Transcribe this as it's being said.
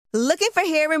Looking for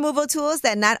hair removal tools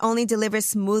that not only deliver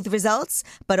smooth results,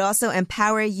 but also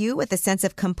empower you with a sense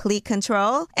of complete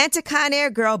control? Enter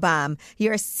Conair Girl Bomb,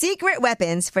 your secret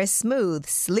weapons for smooth,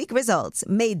 sleek results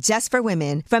made just for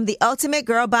women. From the ultimate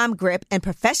Girl Bomb grip and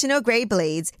professional-grade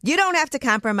blades, you don't have to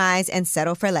compromise and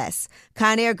settle for less.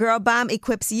 Conair Girl Bomb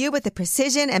equips you with the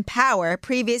precision and power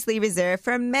previously reserved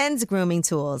for men's grooming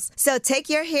tools. So take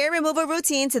your hair removal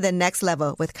routine to the next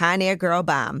level with Conair Girl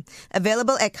Bomb.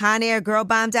 Available at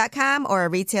ConairGirlBomb.com or a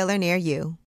retailer near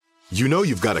you. You know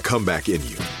you've got a comeback in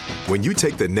you. When you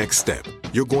take the next step,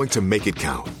 you're going to make it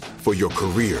count. For your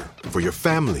career, for your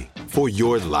family, for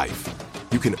your life.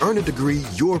 You can earn a degree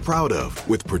you're proud of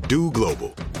with Purdue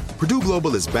Global. Purdue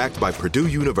Global is backed by Purdue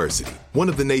University, one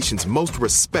of the nation's most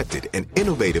respected and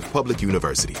innovative public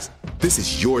universities. This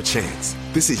is your chance.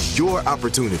 This is your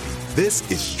opportunity. This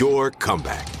is your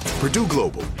comeback. Purdue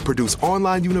Global, Purdue's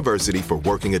online university for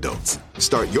working adults.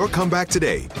 Start your comeback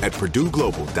today at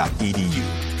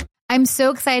purdueglobal.edu. I'm so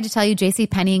excited to tell you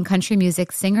JCPenney and country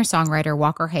music singer-songwriter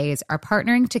Walker Hayes are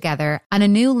partnering together on a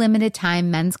new limited-time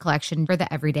men's collection for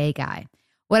the everyday guy.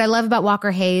 What I love about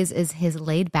Walker Hayes is his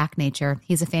laid-back nature.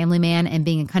 He's a family man, and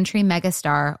being a country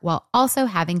megastar while also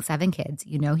having 7 kids,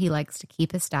 you know he likes to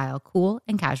keep his style cool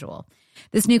and casual.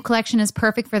 This new collection is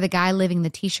perfect for the guy living the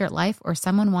t-shirt life or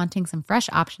someone wanting some fresh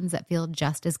options that feel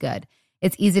just as good.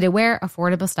 It's easy to wear,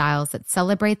 affordable styles that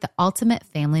celebrate the ultimate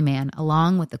family man,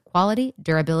 along with the quality,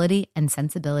 durability, and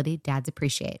sensibility dads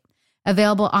appreciate.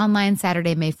 Available online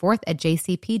Saturday, May 4th at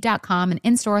jcp.com and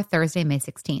in-store Thursday, May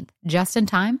 16th. Just in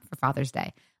time for Father's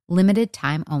Day. Limited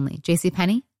time only.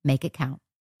 JCPenney, make it count.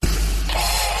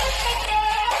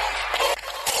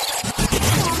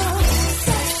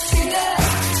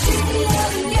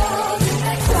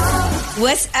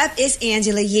 What's up? It's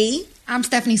Angela Yee. I'm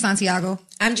Stephanie Santiago.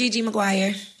 I'm Gigi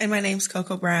McGuire. And my name's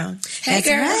Coco Brown. That's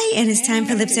right. And it's time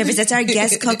for Lip Service. That's our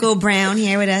guest, Coco Brown,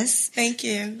 here with us. Thank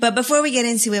you. But before we get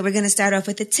into it, we're going to start off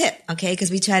with a tip, okay?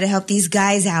 Because we try to help these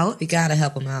guys out. We got to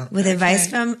help them out. With advice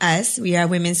from us. We are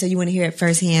women, so you want to hear it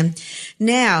firsthand.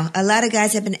 Now, a lot of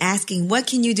guys have been asking, what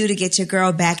can you do to get your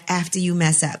girl back after you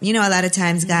mess up? You know, a lot of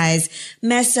times guys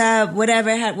mess up,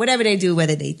 whatever they do,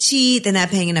 whether they cheat, they're not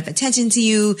paying enough attention to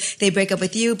you, they break up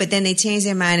with you, but then they change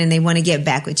their mind and they want to get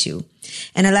back with you.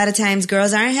 And a lot of times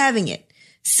girls aren't having it.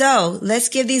 So let's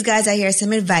give these guys out here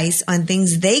some advice on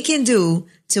things they can do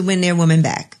to win their woman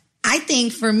back. I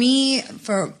think for me,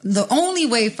 for the only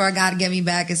way for a guy to get me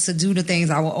back is to do the things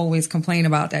I will always complain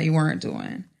about that you weren't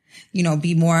doing. You know,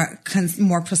 be more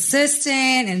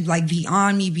persistent and like be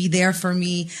on me, be there for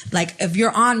me. Like if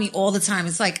you're on me all the time,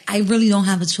 it's like I really don't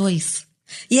have a choice.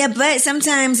 Yeah, but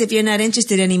sometimes if you're not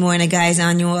interested anymore and a guy's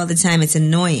on you all the time, it's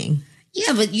annoying.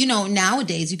 Yeah, but you know,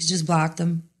 nowadays you could just block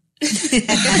them. If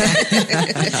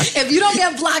you don't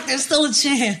get blocked, there's still a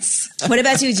chance. What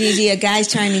about you, Gigi? A guy's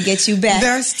trying to get you back.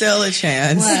 There's still a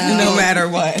chance, no matter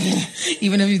what.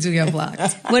 Even if you do get blocked.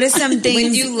 What are some things?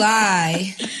 When you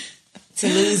lie to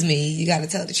lose me, you got to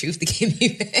tell the truth to get me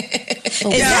back.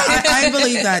 Yeah, I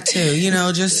believe that too. You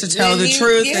know, just to tell the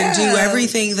truth and do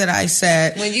everything that I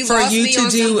said for you to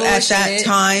do at that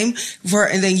time.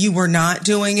 And then you were not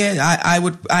doing it. I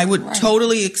would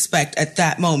totally expect at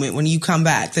that moment when you come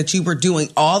back that you were doing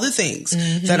all the things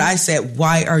that I said.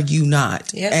 Why are you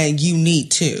not? Yep. And you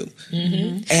need to.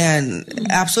 And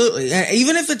absolutely, and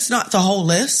even if it's not the whole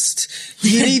list,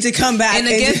 you need to come back. And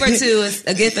a gift or two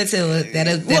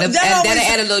that'll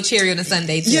add a little cherry on a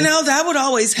Sunday too. You know, that would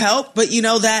always help. But you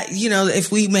know that, you know,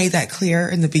 if we made that clear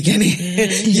in the beginning,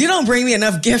 you don't bring me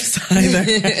enough gifts either.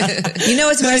 You know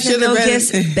what's worse than no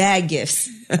gifts? Bad gifts.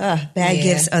 Bad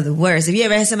gifts are the worst. Have you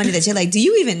ever had somebody that you're like, do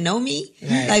you even know me?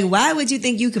 Right. Like, why would you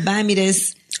think you could buy me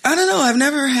this? I don't know. I've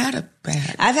never had a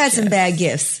bad I've had some bad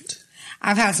gifts.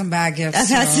 I've had some bad gifts. I've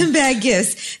had some bad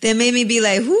gifts that made me be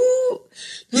like, whoo.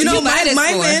 You know,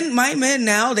 my men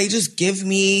now, they just give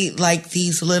me like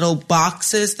these little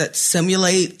boxes that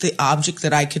simulate the object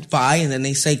that I could buy. And then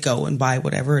they say, go and buy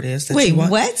whatever it is that you want.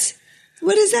 Wait, what?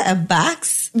 What is that? A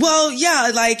box? Well,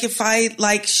 yeah, like if I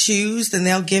like shoes, then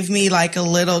they'll give me like a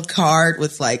little card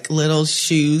with like little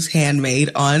shoes handmade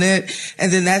on it.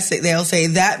 And then they'll say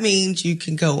that means you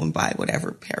can go and buy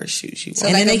whatever pair of shoes you want. So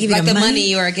and then they give you the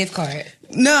money or a gift card?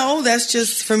 No, that's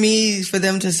just for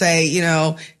them to say, you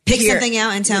know, pick something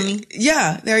out and tell me.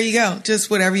 Yeah, there you go. Just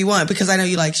whatever you want, because I know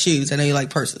you like shoes. I know you like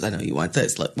purses. I know you want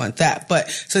this, want that. But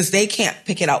since they can't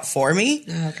pick it out for me,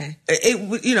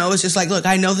 it's just like, look,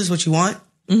 I know this is what you want,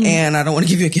 and I don't want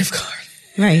to give you a gift card.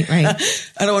 Right.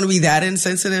 I don't want to be that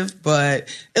insensitive, but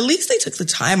at least they took the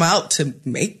time out to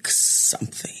make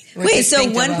something. Wait, so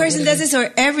one person does this or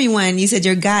everyone? You said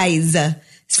your guys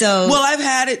So, well, I've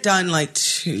had it done like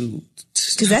two.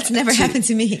 Because that's never happened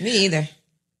to me. Me either.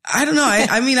 I don't know.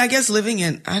 I mean, I guess living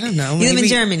in, I don't know. You live in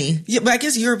Germany. Yeah, but I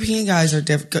guess European guys are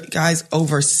different. Guys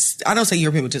I don't say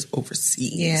European, but just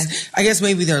overseas. Yeah. I guess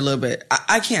maybe they're a little bit,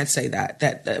 I can't say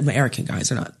that American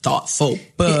guys are not thoughtful,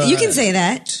 but. You can say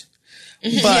that.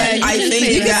 But I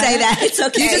think you can say that. It's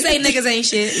okay. You can say niggas ain't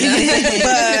shit.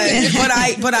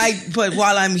 but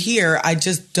while I'm here, I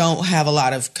just don't have a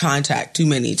lot of contact too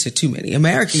many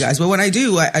American guys. But when I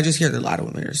do, I just hear that a lot of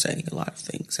women are saying a lot of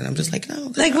things, and I'm just like,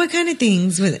 no. Like what kind of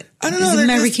things with it? I don't know.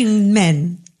 American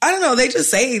men. I don't know. They just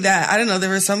say that. I don't know.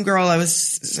 There was some girl.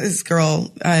 This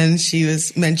girl, and she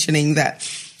was mentioning that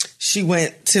she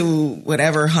went to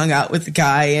whatever, hung out with the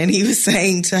guy, and he was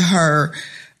saying to her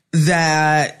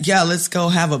that, yeah, let's go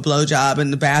have a blowjob in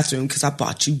the bathroom because I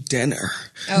bought you dinner.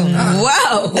 Oh,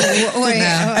 wow.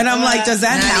 And I'm like, does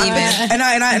that happen? And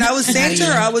I was saying to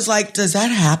her, I was like, does that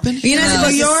happen? You're not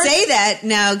supposed to say that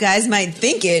now. Guys might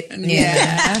think it. Yeah.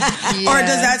 Or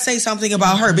does that say something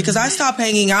about her? Because I stopped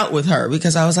hanging out with her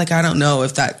because I was like, I don't know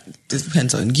if that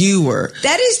depends on you or.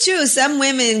 That is true. Some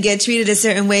women get treated a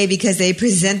certain way because they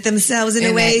present themselves in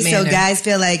a way. So guys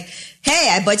feel like, hey,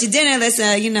 I bought you dinner. Let's,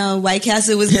 White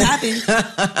Castle was popping.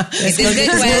 Get this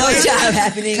dick wet. Job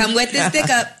happening. Come wet this dick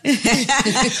up.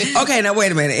 Okay, now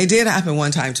wait a minute. It did happen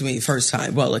one time to me, first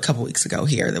time. Well, a couple weeks ago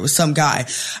here. There was some guy,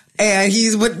 and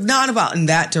he's not about in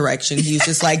that direction. He's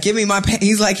just like, give me my panties.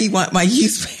 He's like, he want my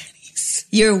used panties.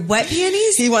 Your what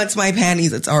panties? He wants my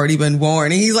panties that's already been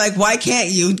worn. And he's like, why can't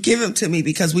you give them to me?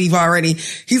 Because he's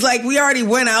like, we already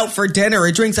went out for dinner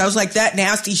or drinks. I was like, that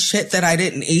nasty shit that I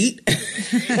didn't eat. I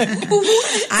get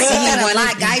that a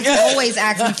lot. Guys always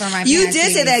ask me for my panties. You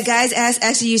did say that. Guys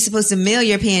actually you're supposed to mail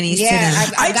your panties to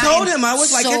them. I told him, I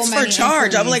was like, so it's for charge.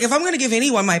 inquiries. I'm like, if I'm going to give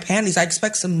anyone my panties, I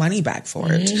expect some money back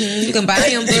for it. Mm-hmm. You can buy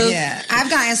them, boo. Yeah. I've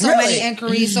gotten so many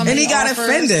inquiries, so many And he got offers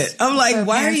offended. I'm like,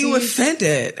 why are you panties.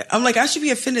 offended? I'm like, I should be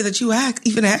offended that you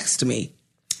even asked me.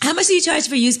 How much do you charge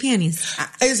for used panties?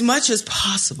 As much as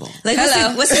possible. Like,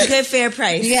 what's a good fair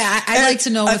price? Yeah, I'd like to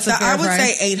know what's a fair I would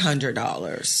price. say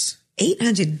 $800.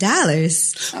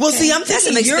 $800. Well, see, I'm That's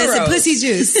some thinking expensive euros. pussy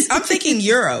juice. I'm thinking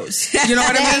euros. You know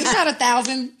what I mean? About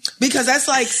 $1,000. Because that's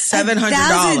like $700.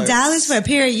 $1,000 for a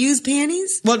pair of used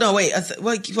panties? Well, no, wait.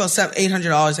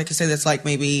 $800. I could say that's like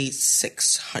maybe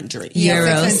 600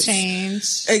 Euros. And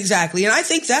change. Exactly. And I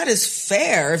think that is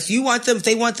fair. If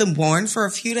they want them worn for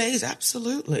a few days,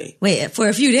 absolutely. Wait, for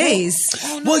a few days?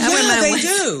 Well, yeah, they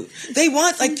do. They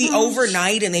want like the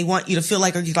overnight, and they want you to feel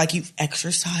like you've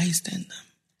exercised in them.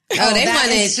 Oh, they want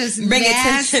is it. just Bring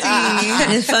nasty. it to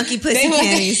And funky pussy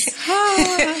panties.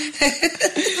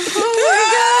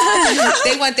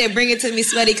 They want that bring it to me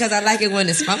sweaty because I like it when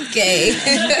it's funky.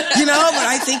 You know, when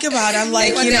I think about it, I'm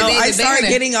like, want that I David started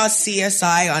Banner. getting all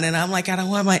CSI on it. And I'm like, I don't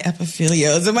want my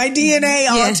epithelials and my DNA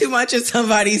all too much in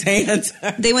somebody's hands.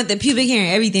 They want the pubic hair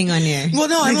and everything on there. Well,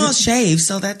 no, I'm all shaved,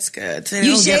 so that's good. So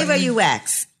You shave or you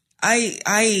wax? I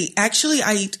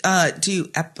do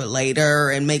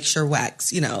epilator and make sure wax,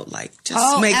 just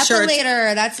make sure.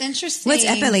 Epilator. That's interesting. What's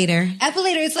epilator?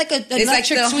 Epilator is like an It's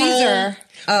like electric the tweezer.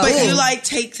 But you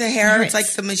take the hair, it's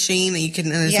like the machine and you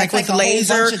can, and it's like with it's like a whole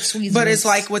laser, bunch of tweezers. but it's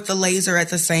like with the laser at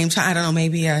the same time. I don't know,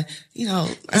 maybe Is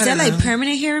that like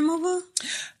permanent hair removal?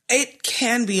 It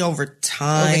can be over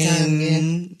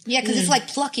time. Yeah, because it's like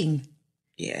plucking.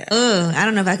 Yeah. Oh, I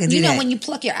don't know if I can do that. You know, when you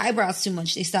pluck your eyebrows too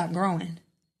much, they stop growing.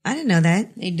 I didn't know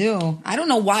that. They do. I don't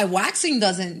know why waxing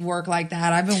doesn't work like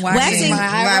that. I've been waxing my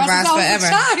eyebrows eyebrows all forever. the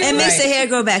time. It makes the hair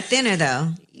grow back thinner,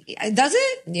 though. Does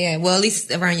it? Yeah, well, at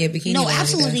least around your bikini. No, line it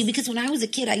absolutely. does. Because when I was a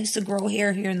kid, I used to grow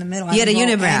hair here in the middle. You had a I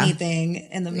didn't grow unibrow. Anything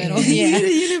in the middle. Yeah,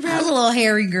 I was a little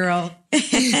hairy girl. No,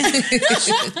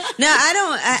 I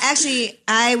don't.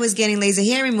 I was getting laser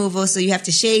hair removal, so you have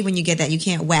to shave when you get that. You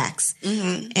can't wax.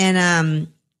 Mm-hmm. And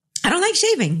I don't like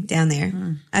shaving down there.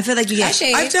 I feel like you get.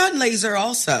 I've done laser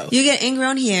also. You get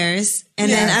ingrown hairs,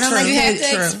 and then I don't like You have to the.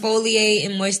 exfoliate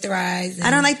and moisturize. And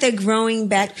I don't like the growing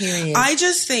back period. I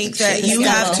just think that you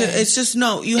have to. It's just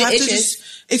you have to just.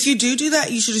 If you do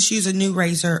that, you should just use a new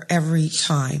razor every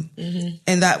time,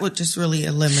 and that would just really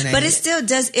eliminate. But it still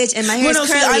does itch, and my hair is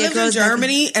curly. I It lived in grows back.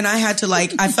 Germany, and I had to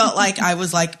I felt like I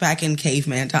was back in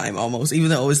caveman time almost, even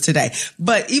though it was today.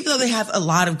 But even though they have a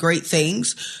lot of great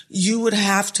things, you would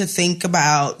have to think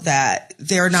about that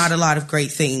there are not a lot of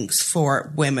great things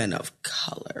for women of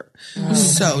color,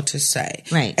 so to say.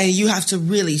 Right. And you have to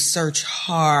really search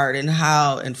hard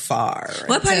and far.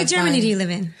 What part of Germany do you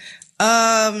live in?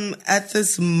 At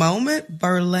this moment,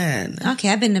 Berlin. Okay,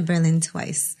 I've been to Berlin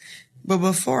twice. But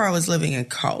before I was living in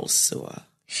Karlsruhe.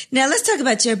 Now let's talk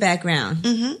about your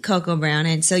background, Coco Brown.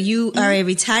 And so you are a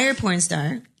retired porn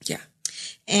star. Yeah.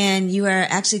 And you are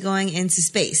actually going into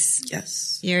space.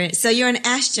 Yes. You're an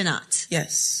astronaut.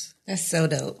 Yes. That's so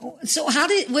dope. So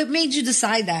what made you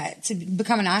decide that to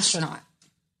become an astronaut?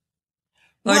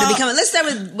 Or to become, let's start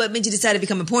with what made you decide to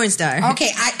become a porn star. Okay,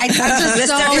 I just let's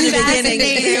start from the beginning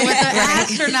with the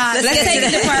astronaut. Let's take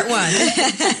it to part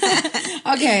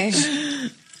one. Okay.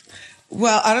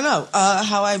 Well, I don't know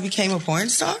how I became a porn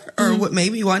star or what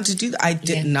made me want to do that. I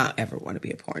did not ever want to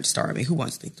be a porn star. I mean, who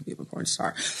wants to be a porn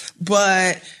star?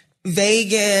 But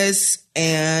Vegas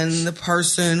and the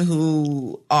person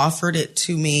who offered it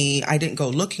to me, I didn't go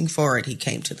looking for it. He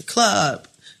came to the club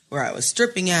where I was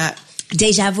stripping at.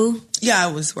 Deja Vu? Yeah,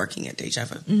 I was working at Deja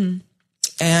Vu.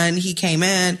 And he came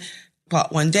in,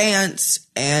 bought one dance,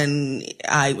 and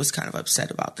I was kind of upset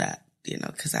about that. You know,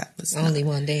 because that was only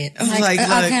one dance. I was like,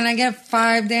 can I get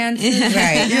 5 dances?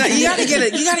 Right. You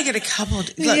gotta get a couple.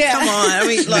 Look, come on. I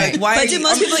mean, like, why? But do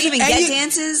most people even get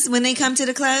dances when they come to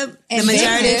the club? The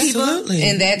majority of people? Absolutely.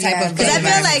 And that type of. Because I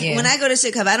feel like when I go to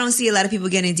strip club, I don't see a lot of people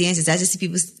getting dances. I just see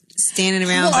people standing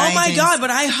around. Oh my God,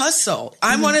 but I hustle.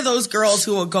 I'm one of those girls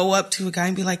who will go up to a guy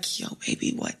and be like, yo,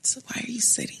 baby, why are you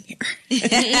sitting here?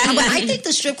 But I think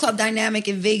the strip club dynamic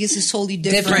in Vegas is totally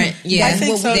different. Yeah, I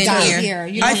think what so we got too. here.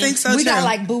 You know, I think so we too. got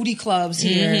like booty clubs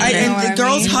here. And the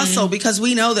girls hustle because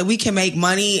we know that we can make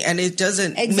money, and it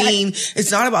doesn't mean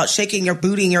it's not about shaking your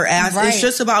booty and your ass. Right. It's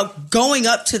just about going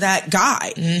up to that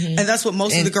guy. And that's what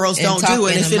most of the girls don't do.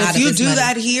 And if you do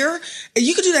that here,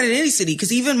 you could do that in any city.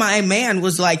 Because even my man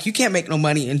was like, you can't make no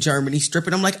money in Germany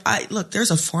stripping. I'm like, look,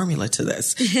 there's a formula to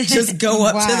this. Just go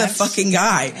up to the fucking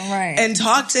guy and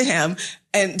talk to him.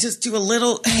 And just do a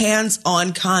little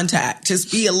hands-on contact.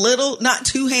 Just be a little, not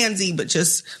too handsy, but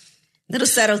just little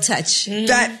subtle touch.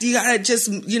 That you gotta just,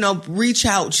 reach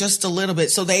out just a little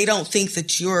bit so they don't think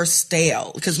that you're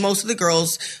stale. Because most of the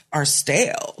girls are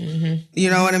stale. You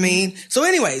know what I mean? So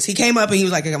anyways, he came up and he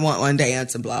was like, I want one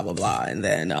dance and blah, blah, blah. And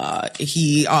then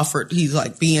he's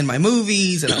like, be in my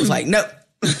movies. And I was like, no.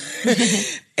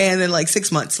 And then like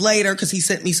 6 months later, because he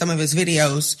sent me some of his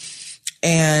videos.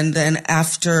 And then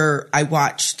after I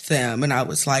watched them and I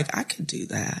was like, I could do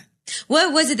that.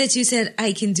 What was it that you said,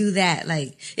 I can do that?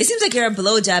 Like, it seems like you're a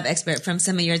blowjob expert from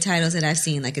some of your titles that I've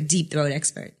seen, like a deep throat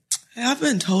expert. I've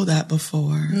been told that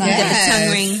before. You got the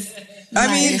tongue ring. I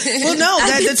mean, well, no,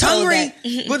 the tongue ring.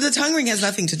 Well, the tongue ring has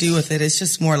nothing to do with it. It's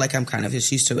just more like I'm kind of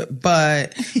just used to it.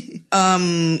 But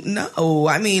no,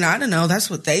 I mean, I don't know. That's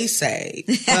what they say.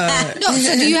 No.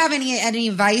 So, do you have any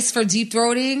advice for deep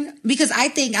throating? Because I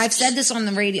think I've said this on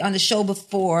the show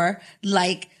before.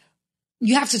 Like,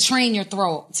 you have to train your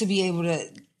throat to be able to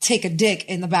take a dick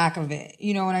in the back of it.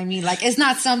 You know what I mean? Like, it's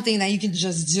not something that you can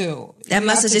just do. That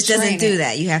muscle just doesn't do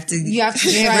that. You have to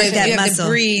stretch that muscle. To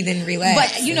breathe and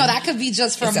relax. But that could be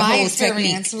just from my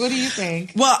experience. Technique. What do you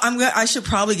think? Well, I should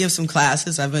probably give some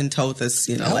classes. I've been told this,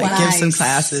 give some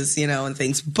classes, and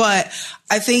things. But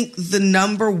I think the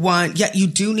number one, you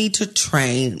do need to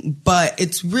train, but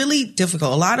it's really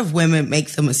difficult. A lot of women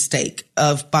make the mistake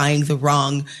of buying the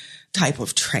wrong type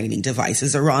of training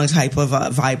devices or wrong type of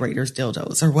vibrators,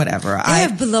 dildos, or whatever. They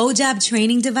have blowjob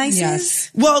training devices?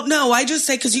 Yes. Well, no, I just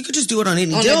say because you could just do it on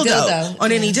any dildo.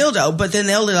 On any dildo, but then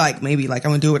they'll maybe I'm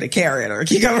going to do it with a carrot or a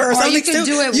cucumber or something. You can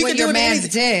do it with your man's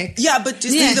dick. Yeah, but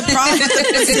just the problem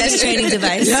with the best training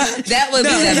device. That would be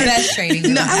the best training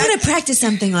device. I want to practice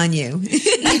something on you.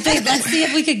 Let's see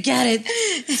if we could get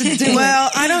it.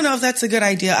 Well, I don't know if that's a good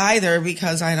idea either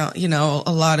because I don't,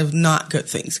 a lot of not good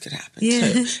things could happen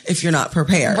too if you're not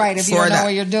prepared. Right, if you don't know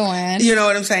what you're doing. You know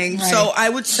what I'm saying? Right. So I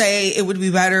would say it would be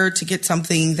better to get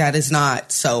something that is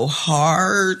not so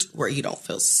hard where you don't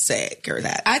feel sick or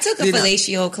that. I took a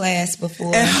fellatio class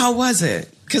before. And how was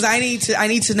it? Because I need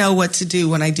to know what to do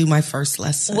when I do my first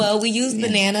lesson. Well, we used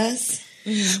bananas.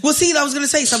 Well, see, I was going to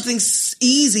say something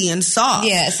easy and soft.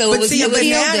 Yeah, so but it was a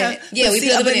banana. Yeah, we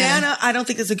peeled a banana. I don't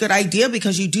think it's a good idea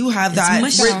because you do have that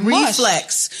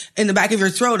reflex in the back of your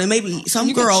throat, and maybe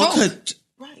some girl could.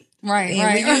 Right.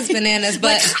 We use bananas,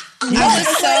 but it's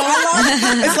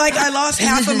like I lost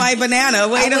half of my banana.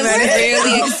 Wait a minute. I'm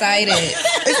really excited.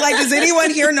 It's like, does anyone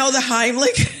here know the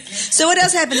Heimlich? So what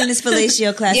else happened in this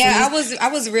fellatio class? Yeah, I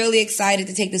was really excited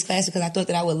to take this class because I thought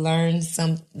that I would learn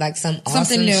something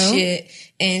new shit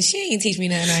And she ain't teach me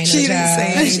nothing. I ain't She no didn't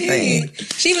say anything.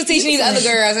 She was teaching these other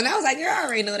girls, and I was like, "Girl, I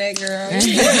already know that girl." Like,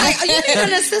 oh, you need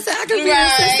an assistant. I could be an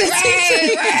assistant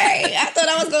teacher. Right. I thought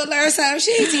I was gonna learn something.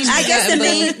 She ain't teach me. I guess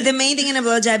nothing, the main thing in a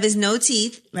blowjob is no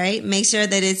teeth, right? Make sure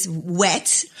that it's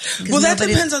wet. Well, that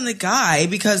depends on the guy,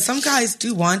 because some guys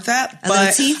do want that.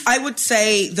 But I would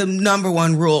say the number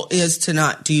one rule is to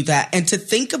not do that, and to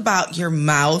think about your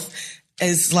mouth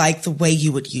as like the way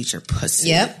you would use your pussy.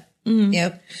 Yep. Mm-hmm.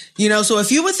 Yep. You know, so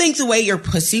if you would think the way your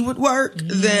pussy would work,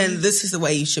 then this is the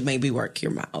way you should maybe work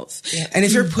your mouth. Yep. And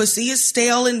if your pussy is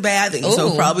stale and bad, then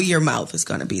so probably your mouth is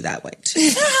going to be that way too.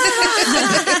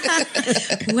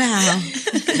 Wow.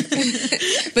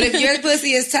 But if your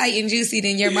pussy is tight and juicy,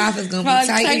 then your mouth is going to be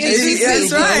tight and juicy.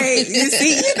 That's right. You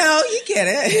see, you know, you get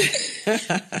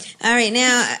it. All right.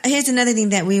 Now, here's another thing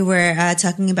that we were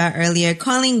talking about earlier,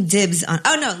 calling dibs on.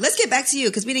 Oh, no, let's get back to you,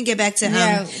 because we didn't get back to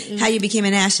how you became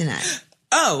an astronaut.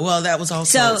 Oh, well, that was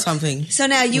also something. So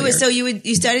now you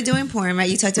you started doing porn, right?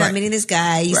 You talked about meeting this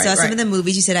guy. You saw some of the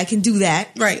movies. You said, I can do that.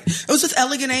 Right. It was with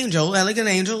Elegant Angel. Elegant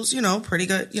Angel's, you know, pretty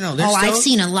good. You know, I've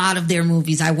seen a lot of their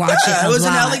movies. I watch it. It was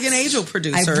an Elegant Angel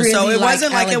producer. Really so it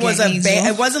wasn't like it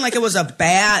was a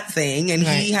bad thing. And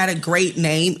he had a great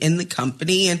name in the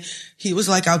company, and he was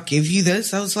like, I'll give you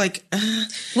this. I was like,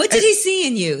 what did he see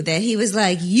in you that he was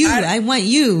like, I want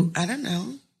you? I don't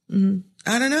know.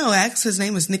 I don't know. His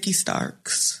name was Nicky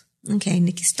Starks. Okay,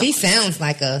 Nicky Starks. He sounds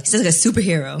like a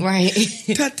superhero. Right.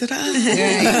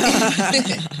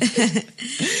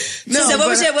 No, so what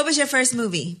was your first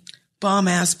movie? Bomb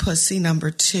Ass Pussy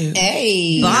 #2.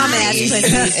 Hey. Bomb Ass Pussy.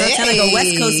 So it sounded like a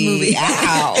West Coast movie.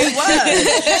 Ow. It was.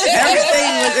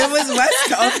 It was West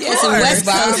Coast. It's a West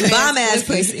Coast Bomb Ass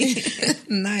Pussy.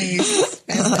 Nice.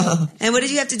 And what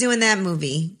did you have to do in that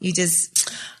movie?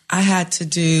 I had to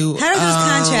do. How do those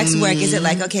contracts work? Is it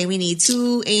like, okay, we need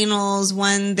 2 anals,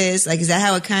 1 this? Like, is that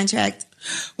how a contract?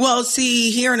 Well,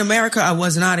 see, here in America, I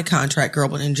was not a contract girl,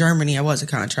 but in Germany, I was a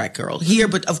contract girl. Here,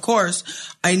 but of course,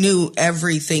 I knew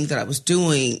everything that I was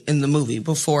doing in the movie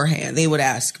beforehand. They would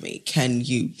ask me, can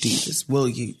you do this? Will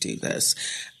you do this?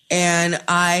 And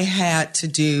I had to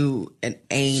do an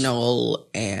anal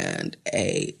and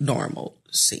a normal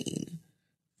scene.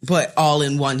 But all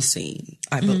in one scene,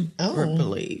 I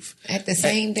believe. At the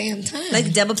same damn time.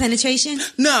 Like double penetration?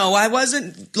 No, I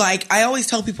wasn't I always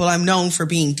tell people I'm known for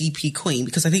being DP queen,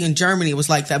 because I think in Germany it was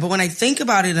like that. But when I think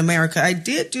about it in America, I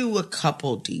did do a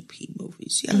couple DP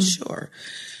movies. Yeah, sure.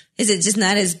 Is it just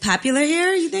not as popular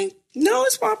here, you think? No,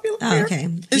 it's popular here. Okay.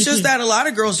 It's just that a lot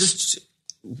of girls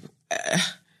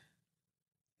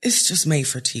it's just made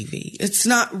for TV. It's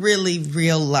not really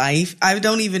real life. I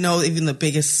don't even know even the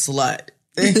biggest slut.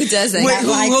 Who does it?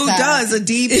 Who does a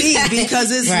DP?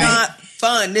 Because it's not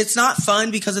fun. It's not fun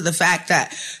because of the fact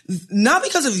that, not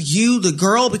because of you, the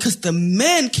girl, because the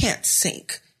men can't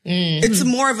sink. Mm-hmm. It's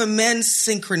more of a men's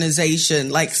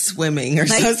synchronization, like swimming or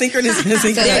something. Synchronization.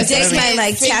 So their dicks might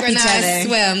like tap each other.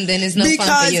 Swim, then it's no fun for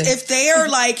you. Because if they are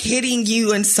like hitting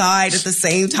you inside at the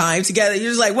same time together, you're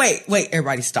just like, wait,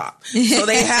 everybody stop. So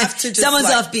they have to just someone's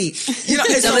like, offbeat. You know,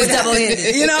 it's someone's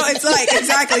double-handed. You know, it's like,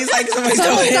 exactly. It's like someone's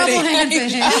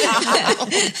double-handed.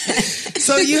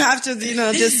 So you have to,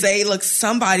 just say, look,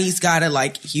 somebody's got to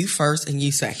like you first and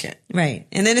you second. Right.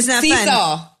 And then it's not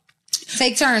Seesaw. fun.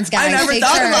 Take turns, guys. I never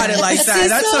thought about it like that.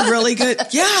 That's a really good,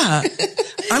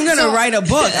 I'm going to write a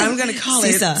book. I'm going to call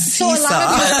it Seesaw.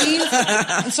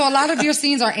 So a lot of your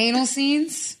scenes are anal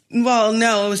scenes? Well,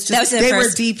 no, it was just, they were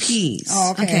DPs.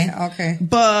 Oh, okay.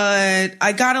 But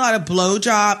I got a lot of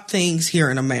blowjob things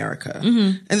here in America.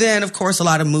 Mm-hmm. And then, of course, a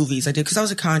lot of movies I did, because I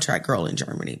was a contract girl in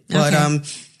Germany. But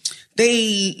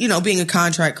they, being a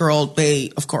contract girl,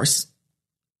 they, of course,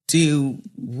 do,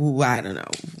 I don't know,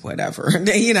 whatever.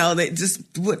 They just,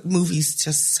 what movies,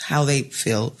 just how they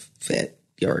fit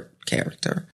your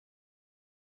character.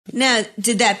 Now,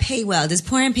 did that pay well? Does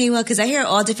porn pay well? Because I hear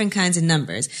all different kinds of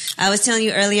numbers. I was telling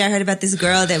you earlier, I heard about this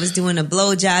girl that was doing a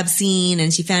blowjob scene,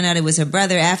 and she found out it was her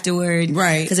brother afterward.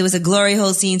 Right. Because it was a glory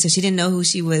hole scene, so she didn't know who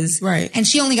she was. Right. And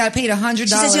she only got paid $100. She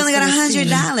said she only got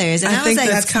 $100. And I think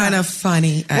that's kind of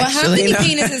funny, actually. Well, how many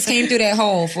penises came through that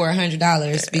hole for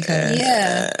 $100? Because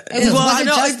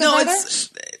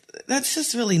that's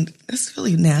just really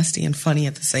nasty and funny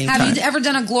at the same time. Have you ever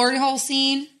done a glory hole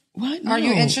scene? What? No. Are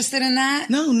you interested in that?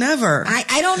 No, never.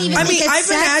 I don't even. Think I've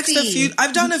been sexy.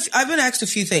 asked I've been asked a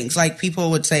few things. Like,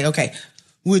 people would say, okay,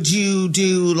 would you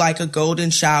do like a golden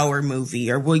shower movie,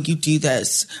 or would you do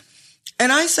this?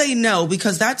 And I say no,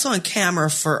 because that's on camera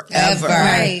forever.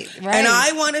 Right. And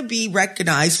I want to be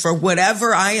recognized for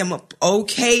whatever I am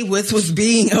okay with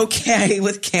being okay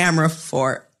with camera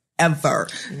forever.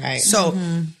 Right. So,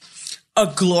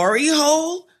 a glory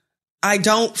hole, I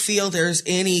don't feel there's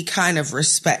any kind of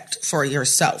respect for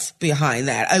yourself behind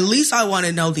that. At least I want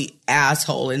to know the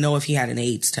asshole and know if he had an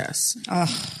AIDS test.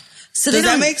 So does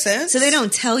that make sense? So they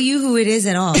don't tell you who it is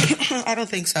at all? I don't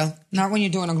think so. Not when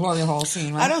you're doing a glory hole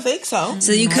scene, right? I don't think so.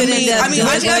 So you couldn't end up doing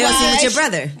a glory hole scene with your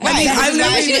brother. I've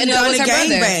never even done a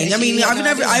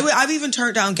gangbang. I've even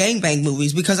turned down gangbang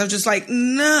movies because I'm just like,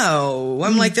 no.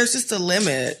 I'm like, there's just a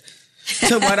limit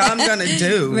to what I'm gonna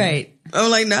do. Right. I'm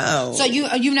like, no. So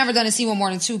you've never done a scene with more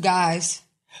than 2 guys?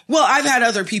 Well, I've had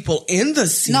other people in the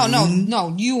scene.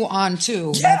 No, you on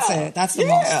 2. Yeah. That's it. That's the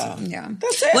most. Yeah.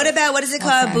 That's it. What is it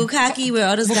called? Bukkake, where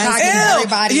all those guys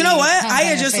everybody. You know what? I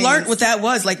had just learned what that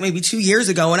was like maybe 2 years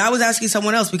ago. And I was asking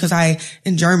someone else because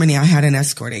in Germany, I had an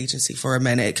escort agency for a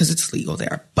minute because it's legal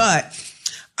there. But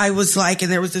I was like,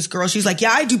 and there was this girl, she's like, yeah,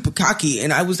 I do bukkake.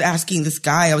 And I was asking this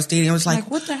guy I was dating, I was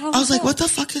like what the hell? I was like, what the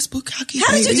fuck is bukkake?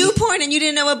 How did you do porn and you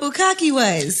didn't know what bukkake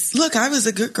was? Look, I was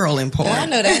a good girl in porn. I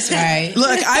know that's right.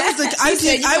 Look, I was like,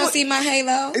 I would see my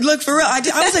halo. Look, for real,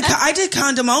 I did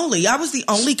condom only. I was the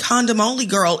only condom only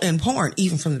girl in porn,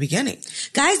 even from the beginning.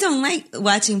 Guys don't like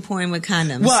watching porn with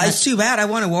condoms. Well, it's too bad. I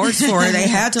won awards for it. They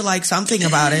had to like something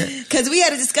about it. Because we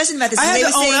had a discussion about this. I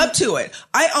had to own up to it.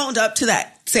 I owned up to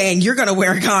that, saying you're going to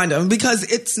wear a condom because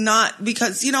it's not,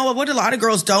 because you know what a lot of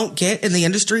girls don't get in the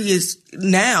industry is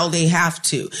now they have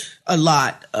to, a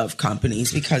lot of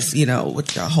companies, because you know with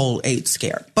the whole AIDS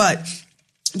scare, but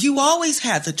you always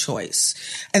had the choice.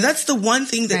 And that's the one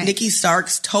thing that Nikki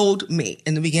Starks told me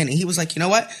in the beginning. He was like, you know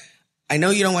what? I know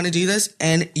you don't want to do this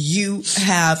and you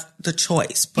have the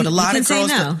choice, but a lot of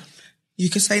girls, you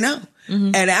can say no.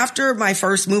 Mm-hmm. And after my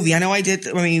first movie,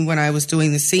 when I was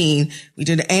doing the scene, we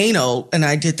did anal and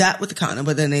I did that with the condom,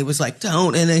 but then they was like,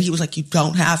 don't. And then he was like, you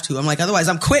don't have to. I'm like, otherwise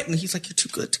I'm quitting. He's like, you're too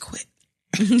good to quit.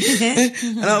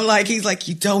 And I'm like, he's like,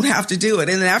 you don't have to do it.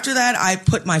 And then after that, I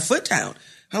put my foot down.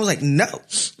 I was like, no,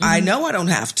 I know I don't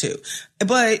have to.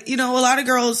 But, you know, a lot of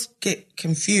girls get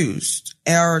confused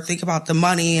or think about the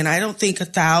money. And I don't think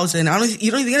 1,000,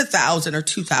 you don't even get 1,000 or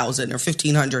 2,000 or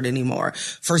 1,500 anymore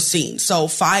for scenes. So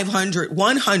 500,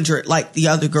 100, like the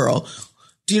other girl.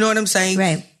 Do you know what I'm saying?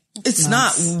 Right. It's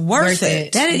not worth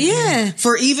it.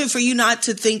 For you not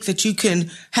to think that you can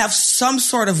have some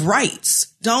sort of rights.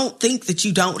 Don't think that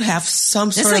you don't have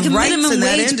some sort of rights in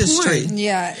that industry. Porn.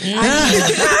 Yeah.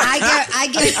 I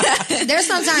get, there's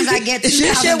sometimes I get $2,000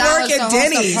 she should work at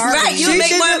Denny's. Right. You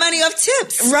make more money off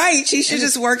tips. Right. She should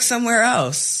just work somewhere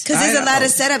else. Because there's a lot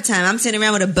of setup time. I'm sitting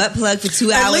around with a butt plug for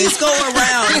 2 hours. At least go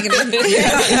around.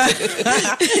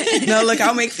 No, look,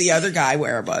 I'll make the other guy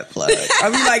wear a butt plug.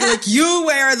 I'll be like, look, you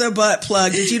wear the butt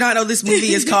plug. Did you not know this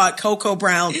movie is called Coco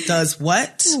Brown Does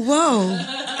What? Whoa.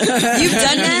 You've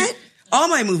done that? All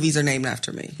my movies are named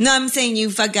after me. No, I'm saying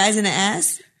you fuck guys in the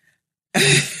ass.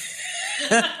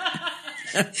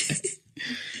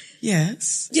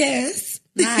 Yes. Yes.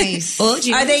 Nice. Are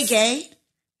they gay?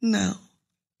 No.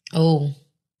 Oh.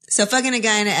 So fucking a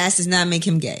guy in the ass does not make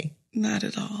him gay? Not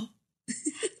at all.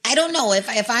 I don't know if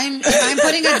I'm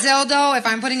putting a dildo, if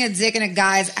I'm putting a dick in a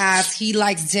guy's ass, he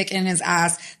likes dick in his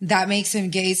ass. That makes him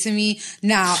gay to me.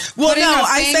 Now, well, no,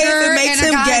 I say if it makes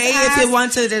him gay, if he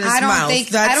wants it in his mouth.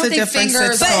 That's a different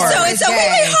story.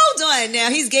 Wait, hold on. Now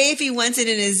he's gay if he wants it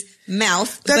in his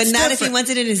mouth, but not if he wants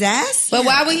it in his ass. But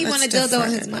why would he want a dildo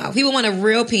in his mouth? He would want a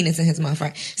real penis in his mouth,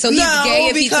 right? So he's gay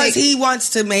if because he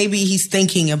wants to. Maybe he's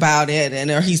thinking about it,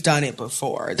 or he's done it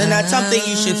before. Then that's something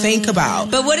you should think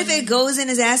about. But what if it goes in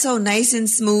his asshole nice and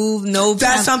smooth?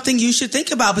 That's something you should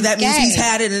think about. But that means he's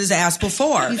had it in his ass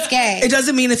before. He's gay. It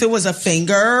doesn't mean if it was a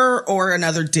finger or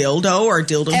another dildo or a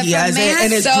dildo he has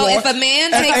in his drawer. So if a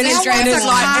man takes his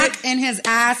cock in his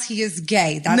ass, he is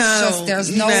gay. That's just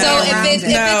there's no. So if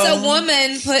it's a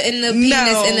woman putting the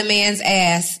penis in the man's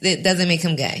ass, that doesn't make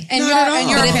him gay.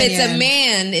 But if it's a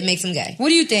man, it makes him gay. What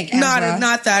do you think, Angela?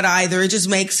 Not that either. It just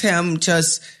makes him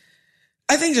just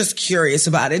curious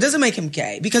about it. It doesn't make him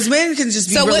gay because men can just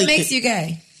be So what makes you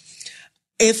gay?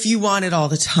 If you want it all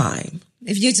the time.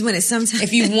 If you just want it sometimes.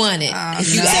 If you want it.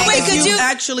 Could you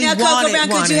actually want it?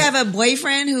 Could you have a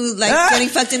boyfriend who getting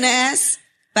fucked in the ass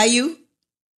by you?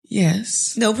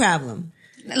 Yes. No problem.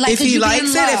 If he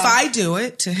likes it, if I do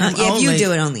it to him only. If you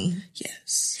do it only.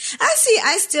 Yes.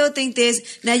 I still think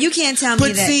now you can't tell me that.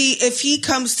 But see, if he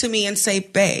comes to me and say,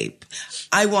 babe,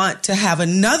 I want to have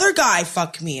another guy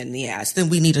fuck me in the ass, then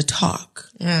we need to talk.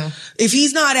 Yeah. If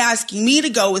he's not asking me to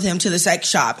go with him to the sex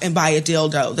shop and buy a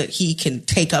dildo that he can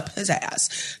take up his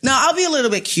ass. Now, I'll be a little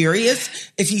bit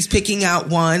curious if he's picking out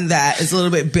one that is a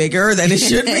little bit bigger than it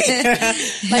should be.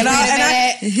 We're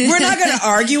not going to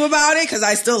argue about it because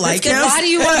I still like him. Why do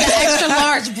you want the extra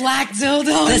large black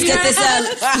dildo? Let's get this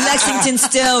Lexington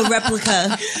Steele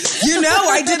replica. You know,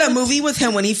 I did a movie with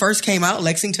him when he first came out,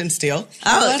 Lexington Steele.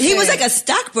 Oh, he was like a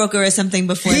stockbroker or something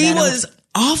before he that. He was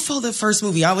awful the first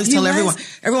movie. I always tell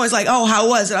everyone's like, oh, how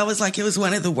was it? I was like, it was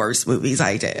one of the worst movies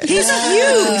I did. He's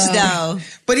huge though.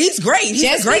 But he's great. He's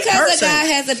just a great because person. a guy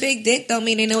has a big dick don't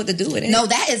mean they know what to do with it. No,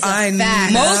 that is a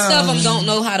fact. Most of them don't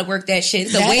know how to work that shit.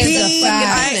 It's a waste of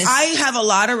fucking penis. I have a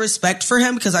lot of respect for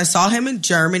him because I saw him in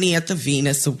Germany at the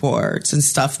Venus Awards and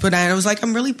stuff. But I was like,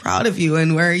 I'm really proud of you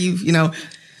and where you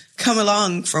come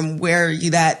along from where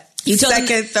you that. You told him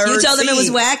scene. It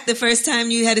was whack the first time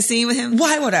you had a scene with him?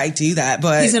 Why would I do that?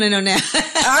 But he's going to know now.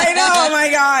 I know, oh my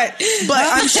God. But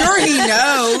I'm sure he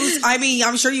knows. I mean,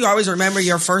 I'm sure you always remember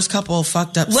your first couple of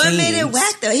fucked up what scenes. What made it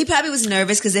whack though? He probably was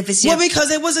nervous because if it's your... Well, because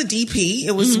it was a DP.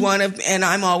 It was one of, and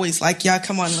I'm always like, yeah,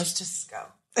 come on, let's just go.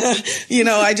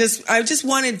 I just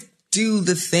want to do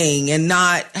the thing and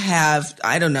not have,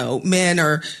 I don't know, men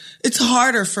or, it's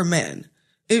harder for men.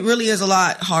 It really is a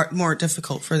lot more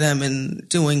difficult for them in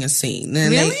doing a scene.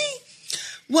 And really?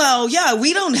 Well, yeah,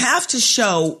 we don't have to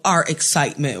show our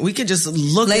excitement. We could just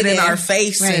look it in our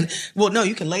face and, no,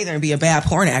 you can lay there and be a bad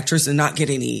porn actress and not get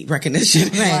any recognition.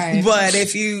 Right. But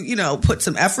if you, put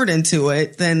some effort into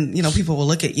it, then, people will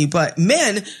look at you. But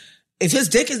men, if his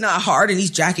dick is not hard and he's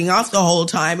jacking off the whole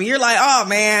time and you're like, oh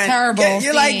man, terrible.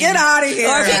 You're like, get out of here.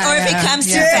 Or if it comes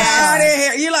too fast. Get out of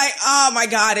here. You're like, oh my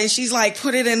God. And she's like,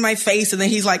 put it in my face. And then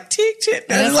he's like, tick, tick.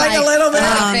 There's like a little bit.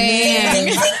 Oh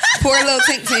man. Poor little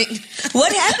tink tink.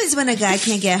 What happens when a guy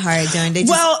can't get hard during the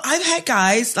Well, I've had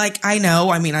guys I know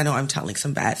I'm telling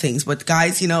some bad things, but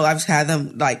guys, I've had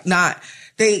them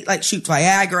they shoot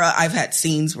Viagra. I've had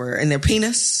scenes where in their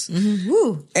penis. Mm-hmm.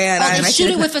 Woo. And they shoot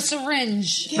it with a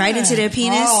syringe. Right into their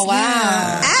penis. Oh, wow.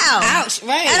 Yeah. Ow. Ouch.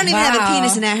 Right. I don't even have a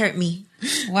penis and that hurt me.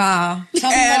 Wow.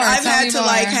 I've had to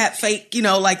have fake,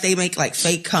 they make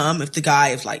fake cum if the guy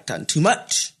has done too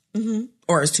much. Mm-hmm.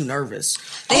 Or is too nervous.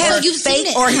 You've seen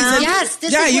it. Or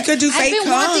he's you could do fake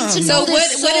cum. So what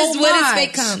is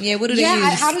fake cum? Yeah, what do they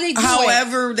use? How do they do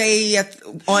However,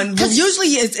 usually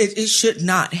it should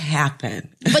not happen.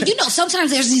 But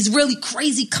sometimes there's these really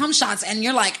crazy cum shots and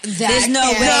you're like, there's no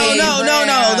way.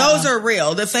 No. Those are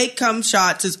real. The fake cum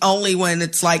shots is only when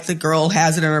it's the girl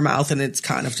has it in her mouth and it's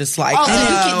kind of just they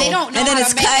don't know and then how it's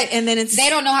to make cut it, and then it's they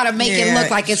don't know how to make it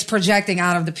look like it's projecting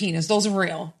out of the penis. Those are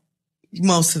real.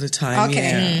 Most of the time,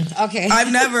 okay. Yeah. Okay.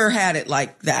 I've never had it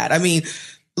like that. I mean,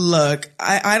 look,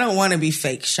 I don't want to be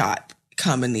fake shot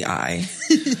cum in the eye.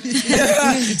 So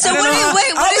I'll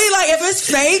be like, if it's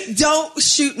fake, don't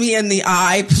shoot me in the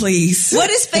eye, please.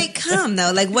 What is fake cum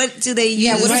though? What do they use?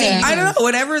 Yeah, what do they use? I don't know.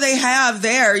 Whatever they have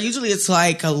there, usually it's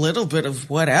a little bit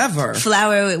of whatever.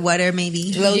 Flour with water,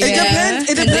 maybe.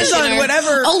 It depends on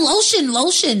whatever. Oh, lotion.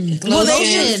 Well,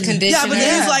 conditioner. Yeah, but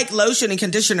they use lotion and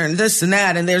conditioner and this and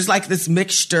that, and there's this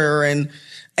mixture and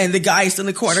the guy's in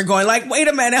the corner going wait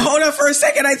a minute, hold on for a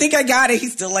second. I think I got it.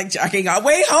 He's still jacking off.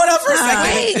 Wait, hold on for a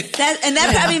second.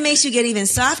 That probably makes you get even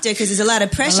softer because there's a lot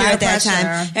of pressure at that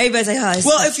time. Everybody's like, oh,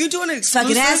 well, if you're doing an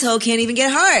exclusive, fucking asshole can't even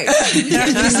get hard.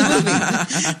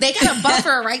 They got a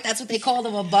buffer, right? That's what they call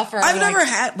them, a buffer. I've never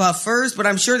had buffers, but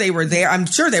I'm sure they were there. I'm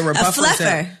sure they were buffers.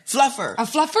 Fluffer. A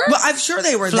fluffer? Well, I'm sure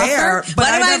they were there, but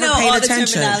I never paid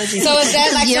attention. So is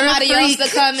that somebody else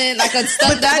to come in a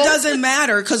stunt But that doesn't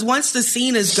matter because once the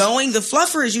scene is going, the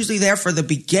fluffer is usually there for the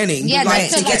beginning. Yeah,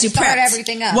 to get you start prepped.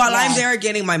 everything up. While I'm there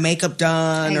getting my makeup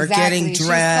done or getting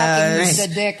dressed. The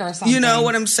dick or something. You know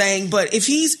what I'm saying? But if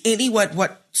he's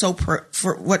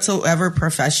whatsoever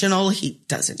professional, he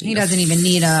doesn't need even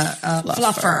need a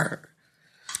fluffer.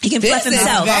 He can fluff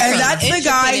himself. And that's the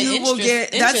guy who will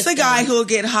get. That's the guy who will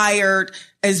get hired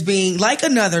as being like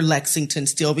another Lexington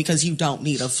Steele because you don't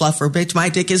need a fluffer, bitch. My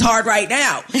dick is hard right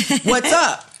now. What's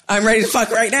up? I'm ready to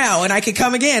fuck right now, and I can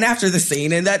come again after the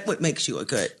scene, and that's what makes you a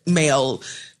good male.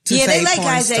 They like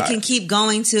guys that can keep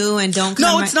going too and don't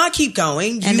come. No, it's not keep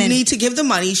going. You need to give the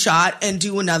money shot and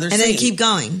do another scene. And then keep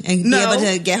going and be able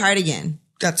to get hard again.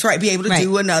 That's right. Be able to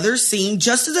do another scene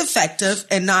just as effective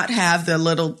and not have the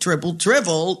little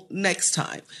dribble next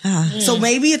time. So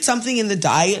maybe it's something in the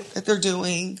diet that they're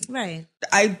doing. Right.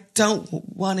 I don't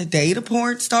want to date a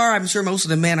porn star. I'm sure most of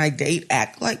the men I date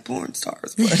act like porn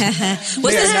stars. What's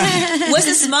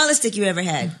the smallest dick you ever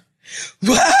had?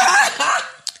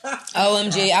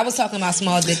 OMG, I was talking about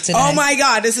small dick today. Oh my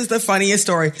God, this is the funniest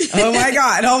story. Oh my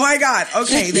God.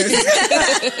 Okay, there's...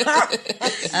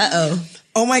 Uh-oh.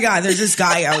 Oh my God, there's this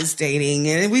guy I was dating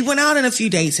and we went out on a few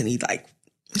dates and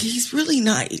he's really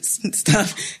nice and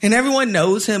stuff. And everyone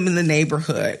knows him in the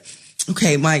neighborhood.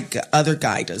 Okay, my other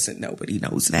guy doesn't know, but he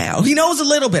knows now. He knows a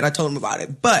little bit. I told him about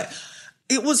it. But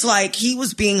it was he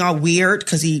was being all weird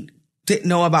because he didn't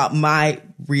know about my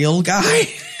real guy.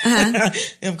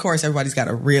 Of course, everybody's got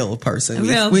a real person.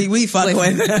 We fuck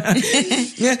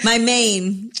with. My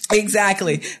main.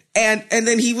 Exactly. And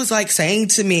then he was like saying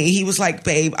to me, he was like,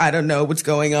 babe, I don't know what's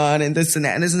going on and this and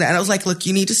that and this and that. And I was like, look,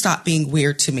 you need to stop being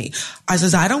weird to me. I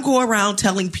says, I don't go around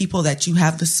telling people that you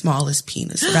have the smallest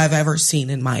penis that I've ever seen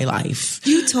in my life.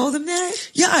 You told him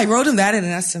that? Yeah, I wrote him that in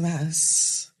an SMS.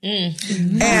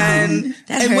 And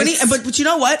when but you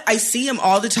know what? I see him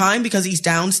all the time because he's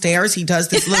downstairs. He does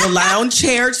this little lounge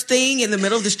chairs thing in the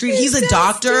middle of the street. He's a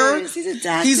doctor.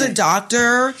 He's a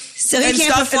doctor. So he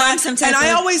can't perform some type of...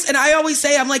 And I always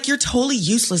say, I'm like, you're totally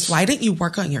useless. Why didn't you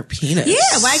work on your penis?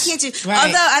 Yeah, why can't you? Right.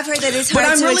 Although I've heard that it's hard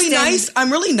to extend.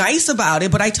 I'm really nice about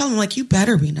it, but I tell him, like, you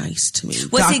better be nice to me.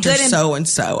 Was he good in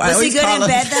so-and-so. Was he good in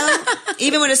bed, though?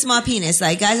 Even with a small penis.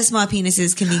 Like, guys with small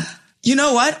penises can be... You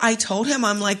know what? I told him,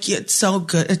 I'm like, it's so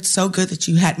good. It's so good that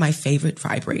you had my favorite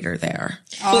vibrator there.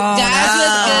 Guys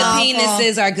with good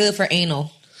penises are good for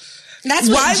anal. That's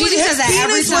why Jesus says that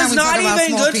every time we talk about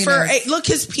small penis. Look,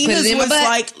 his penis was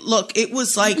like, it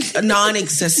was like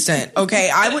non-existent.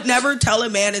 Okay. I would never tell a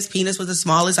man his penis was the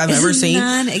smallest I've ever seen.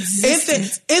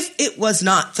 Non-existent. If it was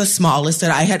not the smallest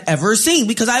that I had ever seen,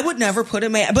 because I would never put a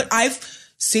man, but I've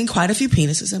seen quite a few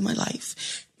penises in my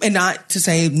life. And not to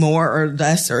say more or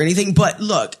less or anything, but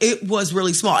look, it was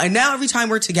really small. And now every time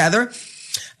we're together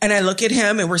and I look at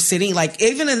him and we're sitting, like,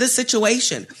 even in this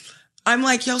situation, I'm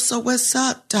like, yo, so what's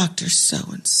up, Dr.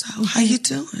 So-and-so? How you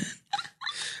doing?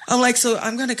 I'm like, so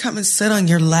I'm going to come and sit on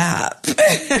your lap.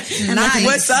 I'm like,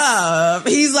 what's up?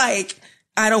 He's like,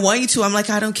 I don't want you to. I'm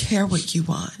like, I don't care what you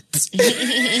want.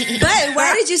 But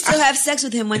why did you still have sex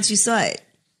with him once you saw it?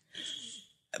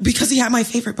 Because he had my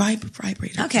favorite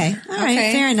vibrator. Okay. All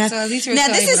right. Fair enough. So this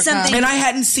is something. And I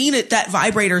hadn't seen that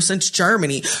vibrator since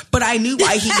Germany, but I knew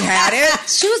why he had it.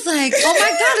 She was like, oh my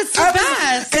God, it's the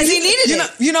best. Because he needed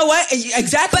it. You know what?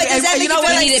 Exactly. But does that make you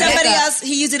feel like somebody else,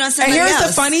 he used it on somebody else? And here's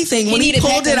the funny thing. When he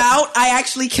pulled it out, I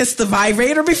actually kissed the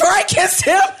vibrator before I kissed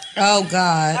him. Oh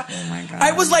God. Oh my God.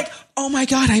 I was like, oh my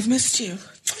God, I've missed you.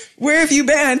 Where have you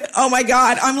been? Oh my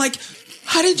God. I'm like,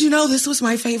 how did you know this was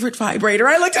my favorite vibrator?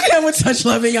 I looked at him with such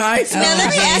loving eyes. Now, let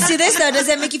me ask you this, though. Does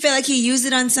that make you feel like he used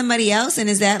it on somebody else? And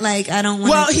is that like, I don't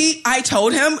want I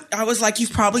told him, I was like,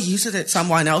 you've probably used it at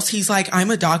someone else. He's like,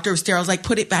 I'm a doctor of sterile. I was like,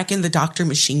 put it back in the doctor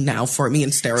machine now for me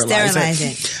and sterilize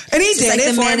it. And he did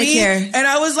it for me. And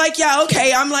I was like, yeah,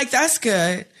 okay. I'm like, that's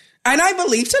good. And I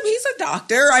believed him. He's a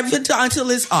doctor. I've been down to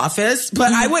his office,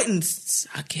 but I wouldn't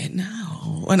suck it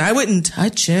now. And I wouldn't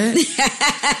touch it.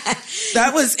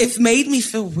 It made me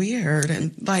feel weird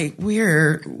and like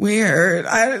weird.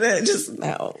 I just,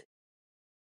 no.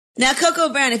 Now, Coco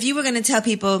Brown, if you were going to tell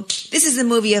people, this is a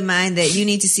movie of mine that you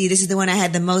need to see. This is the one I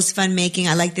had the most fun making.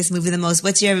 I like this movie the most.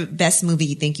 What's your best movie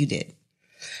you think you did?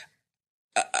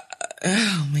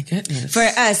 Oh my goodness! For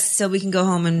us, so we can go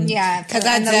home and because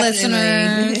I'm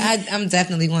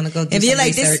definitely want to go. Do if you're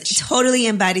like research. This, totally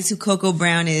embodies who Coco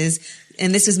Brown is,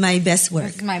 and this was my best work.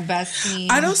 This is my best scene.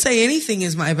 I don't say anything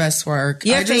is my best work.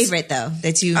 Your favorite though,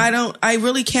 that you. I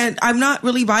really can't. I'm not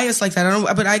really biased like that. I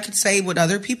don't. But I could say what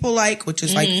other people like, which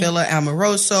is like Villa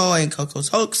Amoroso and Coco's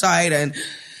Hoaxside and.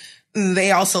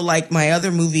 They also like my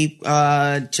other movie,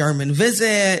 German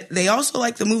Visit. They also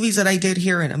like the movies that I did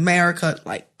here in America,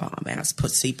 like Bomb Ass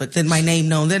Pussy. But then my name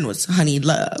known then was Honey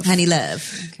Love. Honey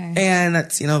Love. Okay. And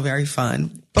that's, very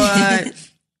fun. But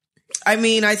I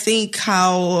mean, I think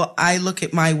how I look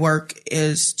at my work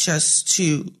is just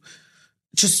to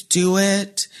do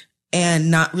it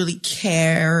and not really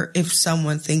care if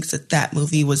someone thinks that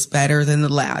movie was better than the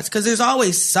last. Because there's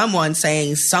always someone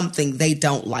saying something they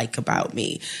don't like about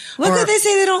me. What did they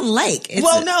say they don't like?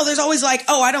 No, there's always like,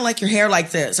 oh, I don't like your hair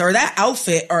like this, or that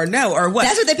outfit, or no, or what.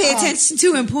 That's what they pay attention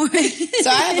to in porn. So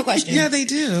I have a question. Yeah, they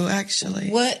do, actually.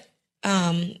 What,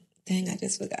 dang, I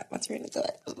just forgot my train of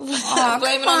thought. Oh,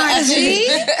 blame it on the G.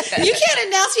 You can't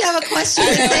announce you have a question.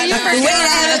 Wait, I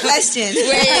have a question.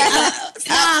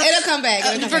 It'll come back.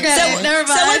 Forget it. Never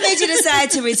mind. So what made you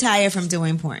decide to retire from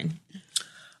doing porn?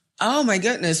 Oh my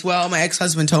goodness. Well, my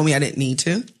ex-husband told me I didn't need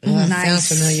to. Nice. Sounds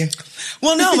familiar.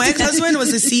 Well, no, my ex-husband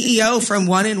was the CEO from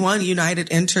 1&1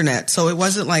 United Internet. So it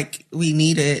wasn't like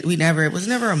it was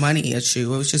never a money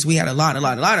issue. It was just, we had a lot of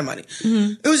money.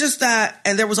 Mm-hmm. It was just that,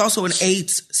 and there was also an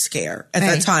AIDS scare at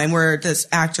that time where this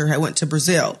actor had went to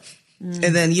Brazil. Mm.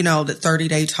 And then, the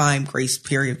 30-day time grace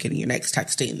period of getting your next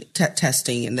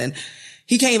testing. And then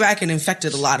he came back and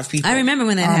infected a lot of people. I remember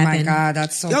when that happened. Oh my God,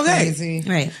 that's so crazy.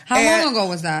 Right. How long ago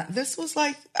was that? This was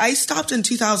I stopped in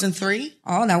 2003.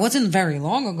 Oh, that wasn't very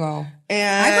long ago.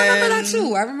 And I remember that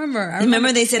too. I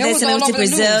remember they said they sent him to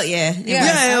Brazil. Yeah,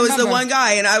 it was the one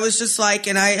guy, and I was just like,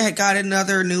 and I had got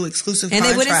another new exclusive contract.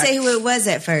 And they wouldn't say who it was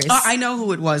at first. I know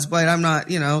who it was, but I'm not,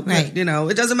 right.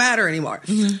 It doesn't matter anymore.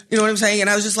 Mm-hmm. You know what I'm saying? And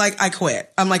I was just like, I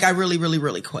quit. I'm like, I really, really,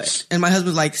 really quit. And my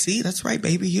husband's like, see, that's right,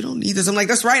 baby. You don't need this. I'm like,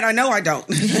 that's right. I know I don't.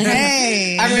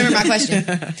 Hey, I remember my question.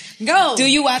 Go. Do